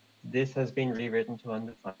 This has been rewritten to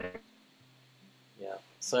undefined. Yeah.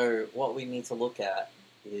 So what we need to look at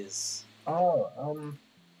is and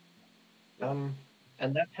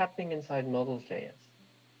that's happening inside models.js.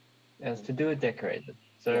 And it's to do with decorators.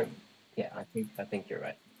 So yeah, I think you're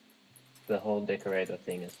right. The whole decorator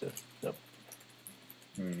thing is just nope.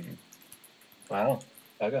 Wow.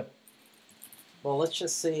 Okay. well, let's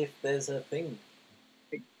just see if there's a thing.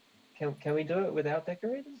 Can we do it without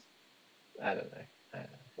decorators? I don't know.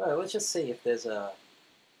 Well, let's just see if there's a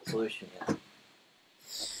solution here.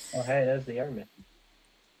 Oh hey, there's the error message.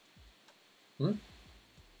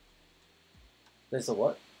 There's a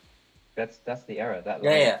what? That's the error. That Yeah,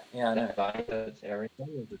 line, yeah, yeah, I know. that line that's error is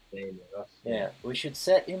the same as us. Yeah, we should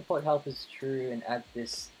set import help as true and add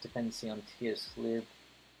this dependency on tslib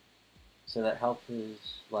so that help is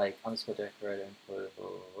like underscore decorator input blah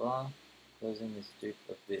blah blah. Closing this dupe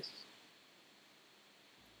of this.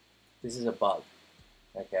 This is a bug.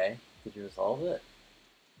 Okay, did you resolve it?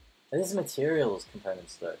 This is materials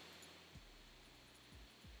components though.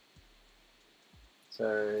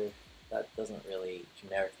 So that doesn't really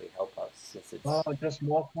generically help us since it's Oh, just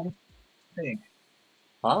more config.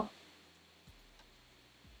 huh?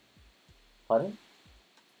 Pardon?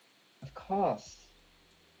 Of course.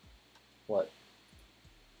 What?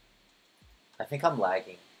 I think I'm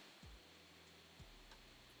lagging.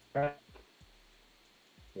 Right.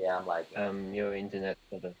 Yeah, I'm lagging. Your internet's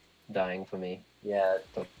sort of dying for me. Yeah,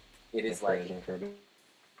 Stop it is frozen lagging. for a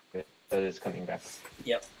bit, but it's coming back.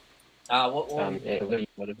 Yep. What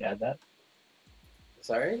What if you add that?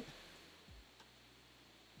 Sorry?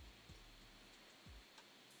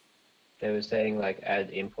 They were saying like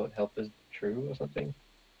add input help as true or something.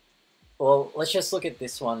 Well, let's just look at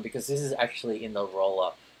this one because this is actually in the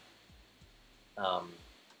roll-up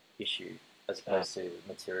issue as opposed to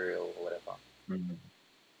material or whatever. Mm-hmm.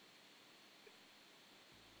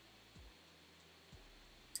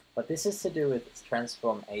 But this is to do with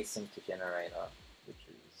transform async to generator, which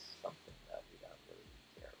is something that we don't really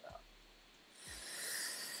care about.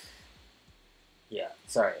 Yeah,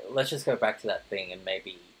 sorry. Let's just go back to that thing and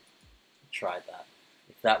maybe try that.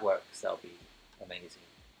 If that works, that'll be amazing.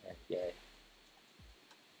 And yay.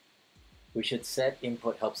 We should set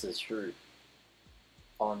input helps as true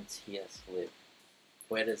on tslib.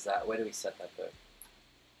 Where do we set that though?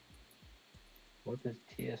 What is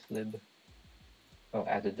tslib? Oh,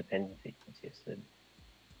 add a dependency to tslib.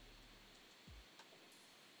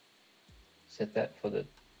 Set that for the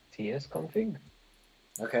ts config.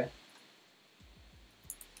 Okay.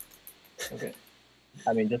 Okay.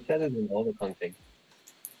 I mean, just set it in all the config.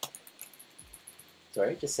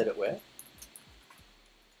 Sorry, just set it where?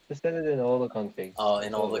 Just set it in all the configs. Oh,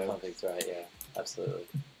 in all the configs, right? Yeah, absolutely.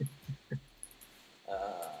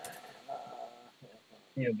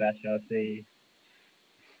 Your bash RC.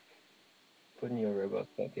 Put in your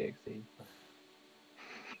robots.exe.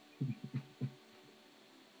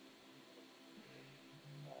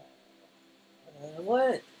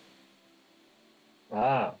 What?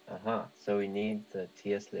 So we need the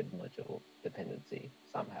tslib module dependency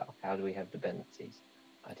somehow. How do we have dependencies?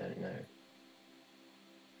 I don't know.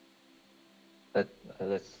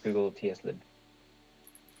 Let's Google tslib.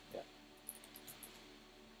 Yeah.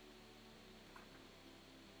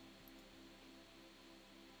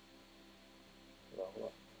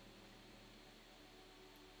 Well.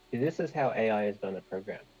 See, this is how AI is going to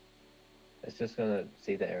program. It's just going to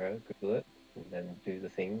see the error, Google it, and then do the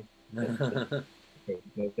thing.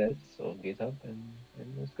 Process or GitHub, and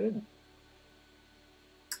it's good.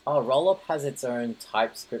 Oh, Rollup has its own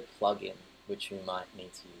TypeScript plugin, which we might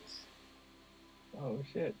need to use. Oh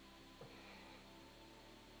shit.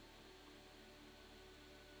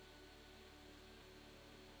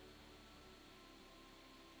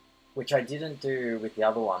 Which I didn't do with the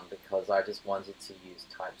other one because I just wanted to use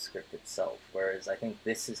TypeScript itself, whereas I think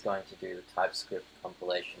this is going to do the TypeScript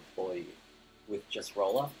compilation for you with just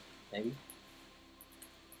Rollup, maybe?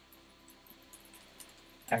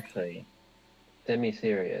 Actually,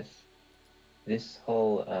 semi-serious. This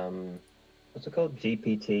whole what's it called?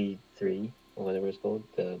 GPT-3 or whatever it's called,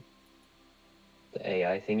 the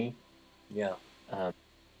AI thingy. Yeah.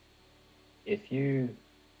 If you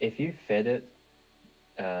fed it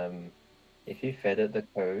the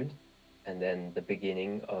code and then the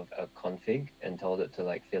beginning of a config and told it to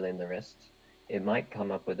like fill in the rest, it might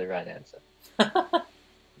come up with the right answer.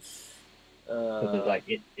 Like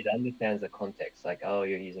it understands the context, like, oh,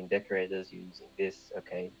 you're using decorators, you're using this,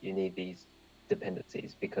 okay, you need these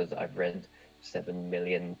dependencies because I've read 7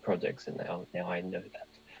 million projects and now I know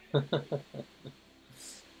that.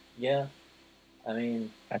 Yeah, I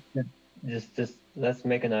mean, just let's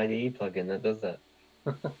make an IDE plugin that does that.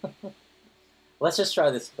 let's just try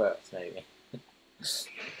this first, maybe.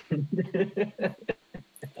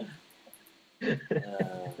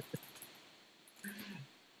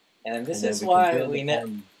 And this is why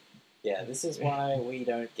this is why we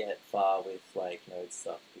don't get far with like node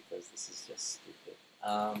stuff, because this is just stupid.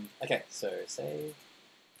 Okay, so save.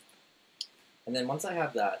 And then once I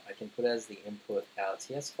have that, I can put as the input our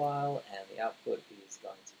TS file, and the output is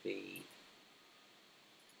going to be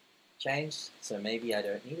changed. So maybe I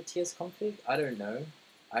don't need a TS config. I don't know.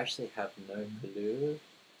 I actually have no clue.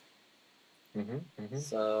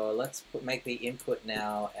 So let's make the input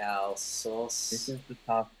now our source. This is the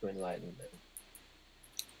path to enlightenment.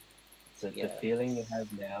 So the feeling you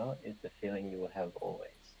have now is the feeling you will have always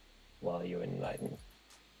while you're enlightened.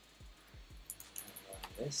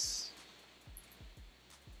 This.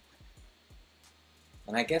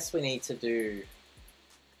 And I guess we need to do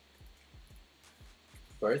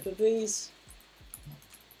both of these.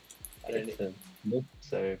 I don't know.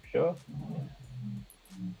 So sure.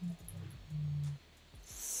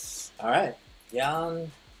 All right,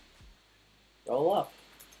 yarn, roll up.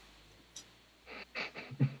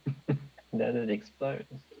 Then it explodes.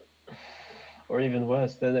 Or even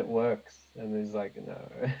worse, then it works, and it's like, no.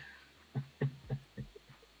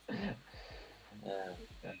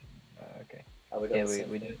 Okay.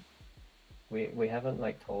 We haven't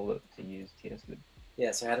like told it to use TS-lib.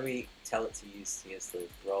 Yeah, so how do we tell it to use TS-lib?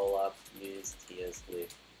 Roll up, use TS-lib.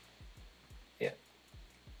 Yeah.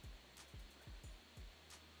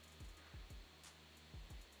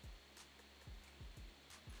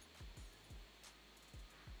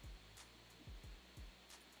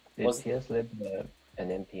 Is TS-lib an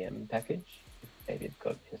NPM package? Maybe it's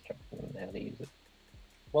got instructions on how to use it.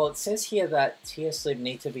 Well, it says here that TS-lib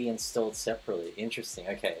need to be installed separately. Interesting.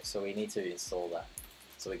 Okay, so we need to install that.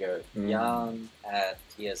 So we go yarn add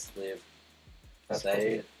TS-lib,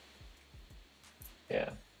 save.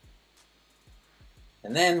 Yeah.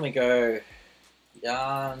 And then we go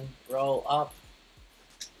yarn roll up.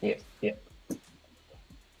 Yeah, yeah.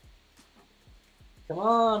 Come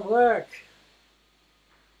on, work.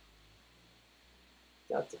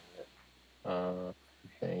 God damn it.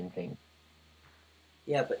 Same thing.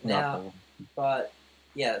 Yeah, but now,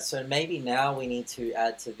 yeah, so maybe now we need to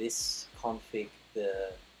add to this config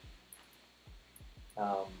the,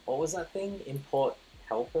 what was that thing? Import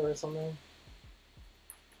helper or something?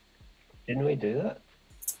 Didn't we do that?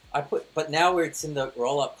 But now it's in the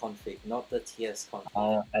rollup config, not the TS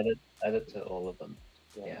config. Add it to all of them.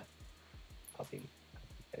 Yeah. Copy.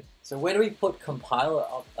 So where do we put compiler?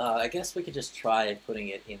 I guess we could just try putting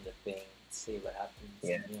it in the thing, see what happens.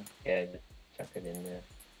 Yeah, just chuck it in there.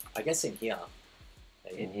 I guess in here.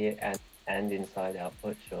 Maybe. In here and inside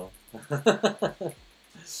output, sure.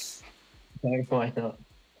 Why not?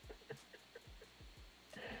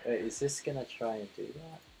 Wait, is this gonna try and do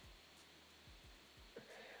that?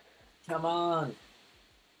 Come on!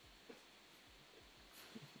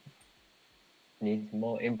 Needs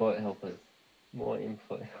more import helpers. More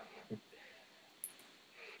input.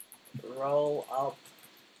 Roll up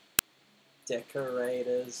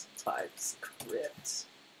decorators TypeScript.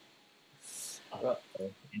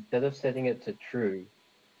 Instead of setting it to true,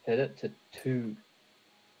 set it to 2.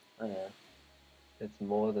 Oh, yeah. It's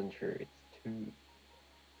more than true, it's 2.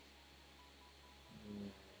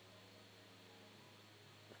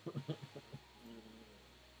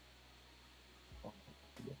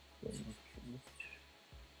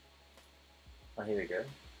 Oh, here we go.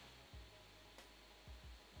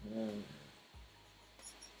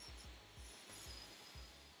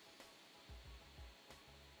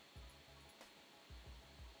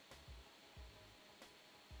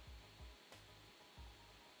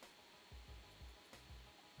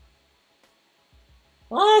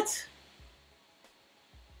 What?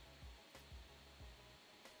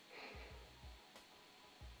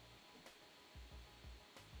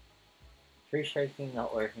 Tree shaking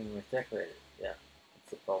not working with decorators. Yeah, that's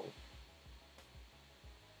the problem.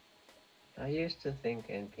 I used to think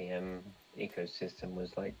NPM ecosystem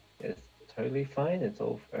was like, it's totally fine, it's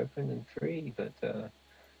all open and free, but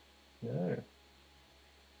no.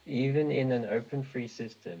 Even in an open free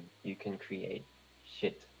system, you can create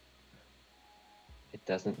shit. It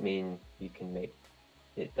doesn't mean you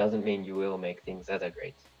will make things that are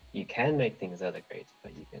great. You can make things that are great,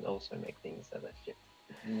 but you can also make things that are shit.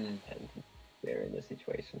 And we're in a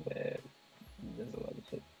situation where there's a lot of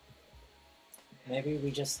shit. Maybe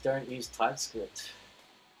we just don't use TypeScript.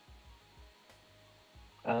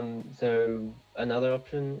 So another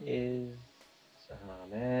option is, oh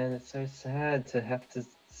man, it's so sad to have to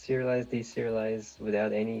serialize, deserialize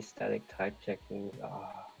without any static type checking.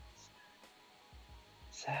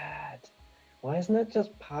 Sad. Why isn't that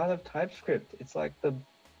just part of TypeScript? It's like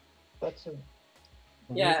that's a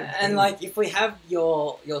and like if we have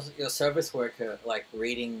your service worker like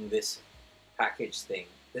reading this package thing,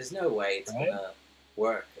 there's no way it's gonna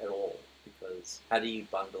work at all, because how do you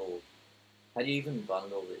even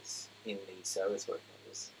bundle this in the service worker?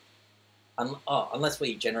 Unless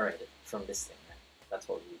we generate it from this thing, right? That's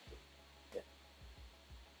what we do. Yeah.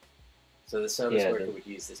 So the service worker would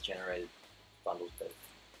use this generated bundles, but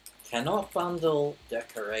cannot bundle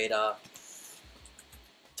decorator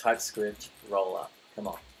TypeScript rollup. Come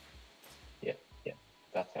on. Yeah,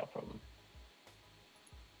 that's our problem.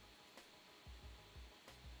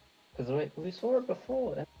 Because we saw it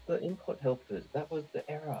before. That's the import helpers. That was the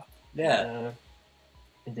error. Yeah.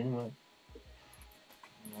 It didn't work.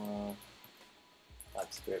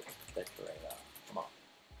 TypeScript decorator. Come on.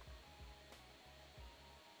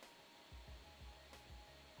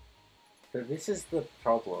 So this is the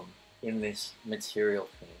problem in this material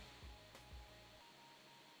thing.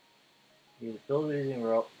 You build it using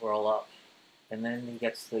rollup, and then he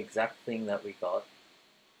gets the exact thing that we got.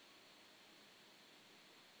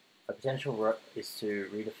 A potential is to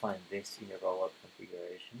redefine this in your rollup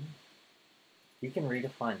configuration. You can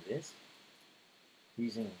redefine this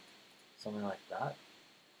using something like that.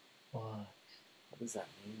 What? What does that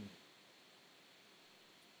mean?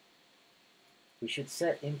 We should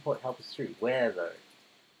set import helpers true. Where though?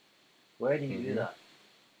 Where do you do that?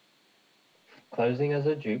 Closing as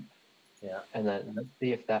a dupe. Yeah. And then let's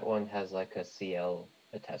see if that one has like a CL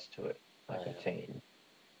attached to it, like a change,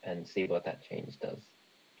 and see what that change does.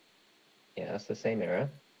 Yeah, that's the same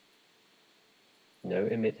error. No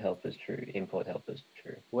emit helpers true, import helpers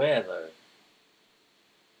true. Where though?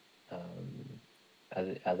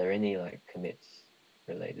 Are there any like commits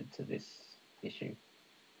related to this issue?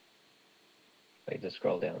 Like just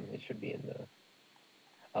scroll down, it should be in the.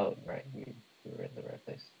 Oh right, you were in the right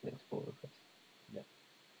place. Links pull request. Yep.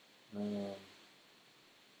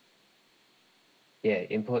 Yeah,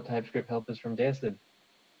 import TypeScript helpers from DSlib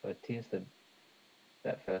or TSlib.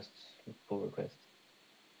 That first pull request.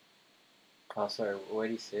 Oh, sorry. Where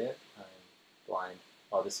do you see it? I'm blind.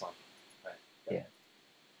 Oh, this one. Right. Yep. Yeah,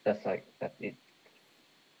 that's it.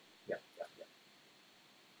 Yep.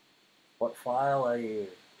 What file are you?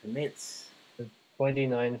 Commits.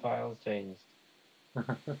 29 files changed.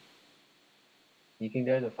 You can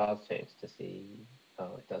go to files change to see.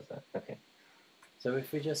 Oh, it does that. Okay. So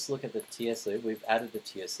if we just look at the TSLib, we've added the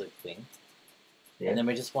TSLib thing. Yeah. And then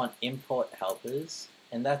we just want import helpers,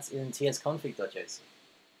 and that's in tsconfig.json.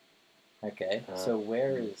 Okay, so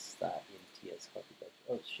where is that in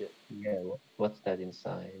tsconfig.json? Oh shit. Yeah, what's that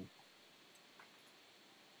inside?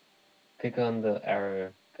 Click on the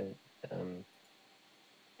arrow, the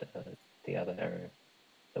other arrow,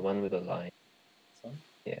 the one with the line. This one?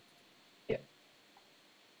 Yeah.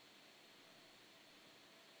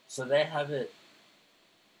 So they have it.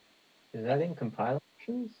 Is that in compile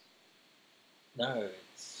options? No,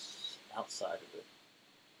 it's outside of it.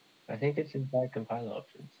 I think it's inside compile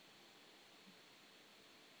options.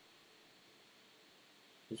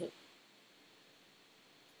 Is it?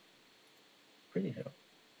 Pretty sure.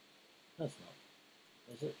 No, it's not.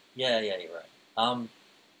 Is it? Yeah, you're right.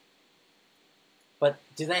 But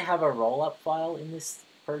do they have a rollup file in this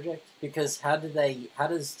project? Because how does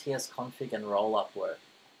tsconfig and rollup work?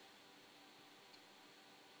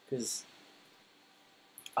 Because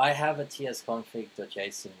I have a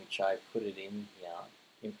tsconfig.json which I put it in here.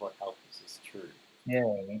 Import helpers is true. Yeah,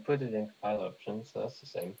 we put it in compile options, so that's the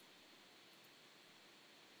same.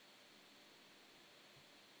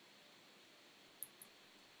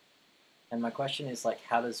 And my question is like,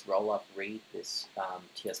 how does rollup read this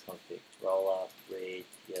tsconfig? Rollup read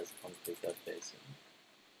tsconfig.json.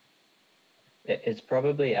 It's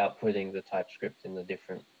probably outputting the TypeScript in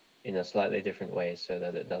a slightly different way so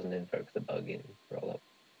that it doesn't invoke the bug in rollup.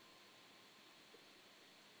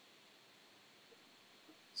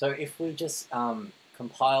 So if we just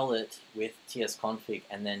compile it with tsconfig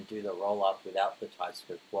and then do the rollup without the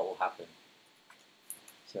TypeScript, what will happen?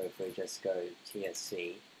 So if we just go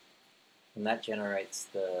tsc, and that generates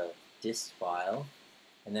the dist file,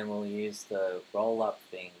 and then we'll use the rollup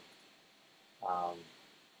thing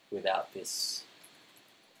without this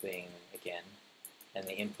thing again, and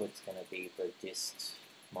the input's going to be the dist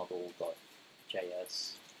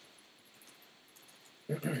model.js.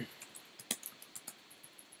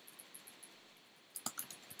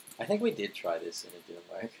 I think we did try this and it didn't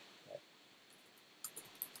work.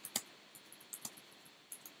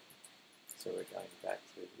 So we're going back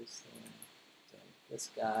to this thing, doing this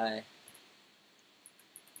guy,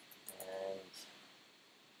 and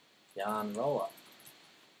yarn rollup.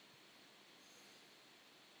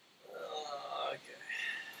 Okay.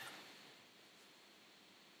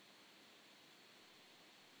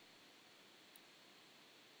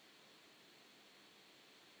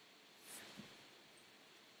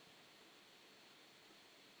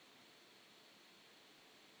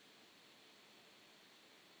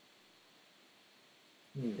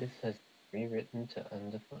 This has rewritten to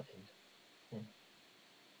undefined.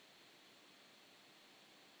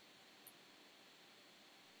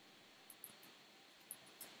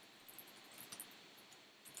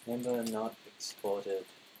 Member not exported.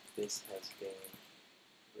 This has been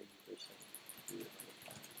rewritten.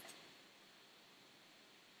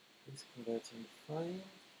 Please convert and find.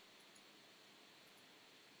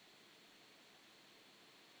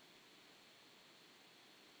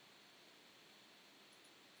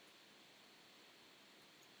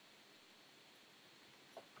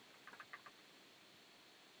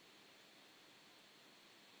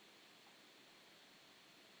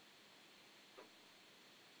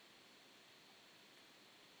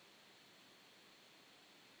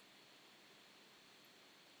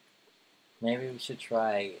 Maybe we should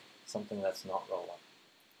try something that's not roll-up.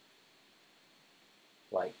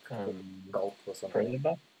 Like gulp or something.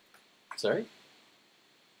 Protobuf? Sorry?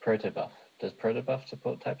 Protobuf. Does Protobuf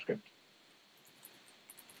support TypeScript?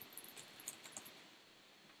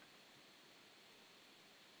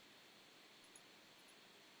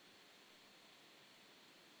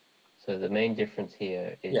 So the main difference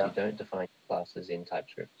here is you don't define classes in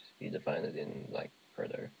TypeScript. You define it in like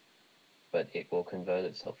Proto, but it will convert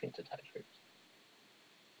itself into TypeScript.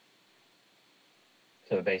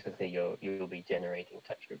 So basically, you'll be generating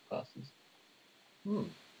TypeScript classes.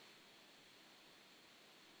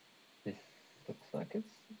 This looks like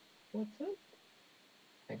it's what's it?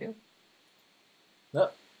 I guess. No.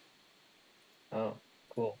 Oh,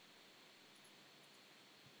 cool.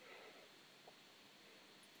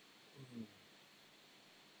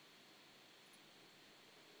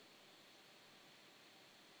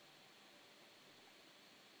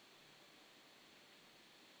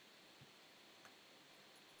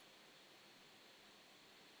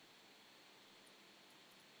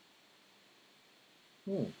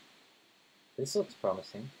 This looks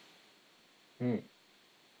promising. So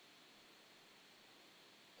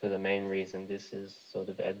the main reason this is sort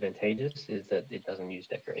of advantageous is that it doesn't use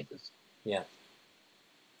decorators. Yeah.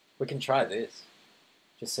 We can try this.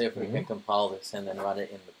 Just see if we can compile this and then run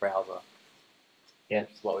it in the browser. Yeah.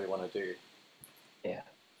 Which is what we want to do. Yeah.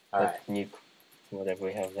 Alright. Nuke whatever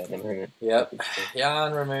we have at the moment. Yep.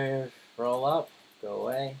 Yarn remove roll up. Go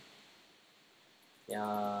away.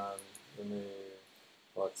 Yarn remove.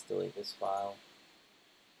 Let's delete this file.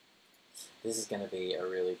 This is going to be a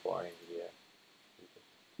really boring video.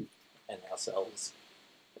 And ourselves.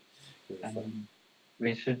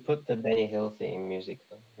 We should put the Benny Hill theme music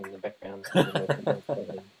in the background.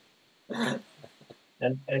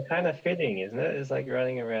 and kind of fitting, isn't it? It's like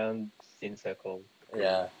running around in circles.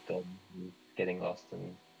 Yeah. Getting lost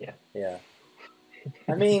and yeah. Yeah.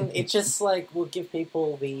 I mean, it just like will give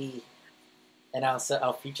people and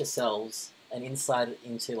our future selves an insight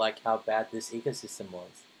into like how bad this ecosystem was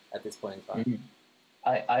at this point in time.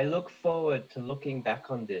 I look forward to looking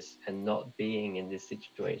back on this and not being in this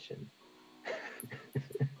situation.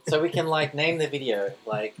 So we can like name the video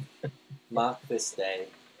like mark this day.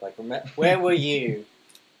 Like where were you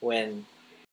when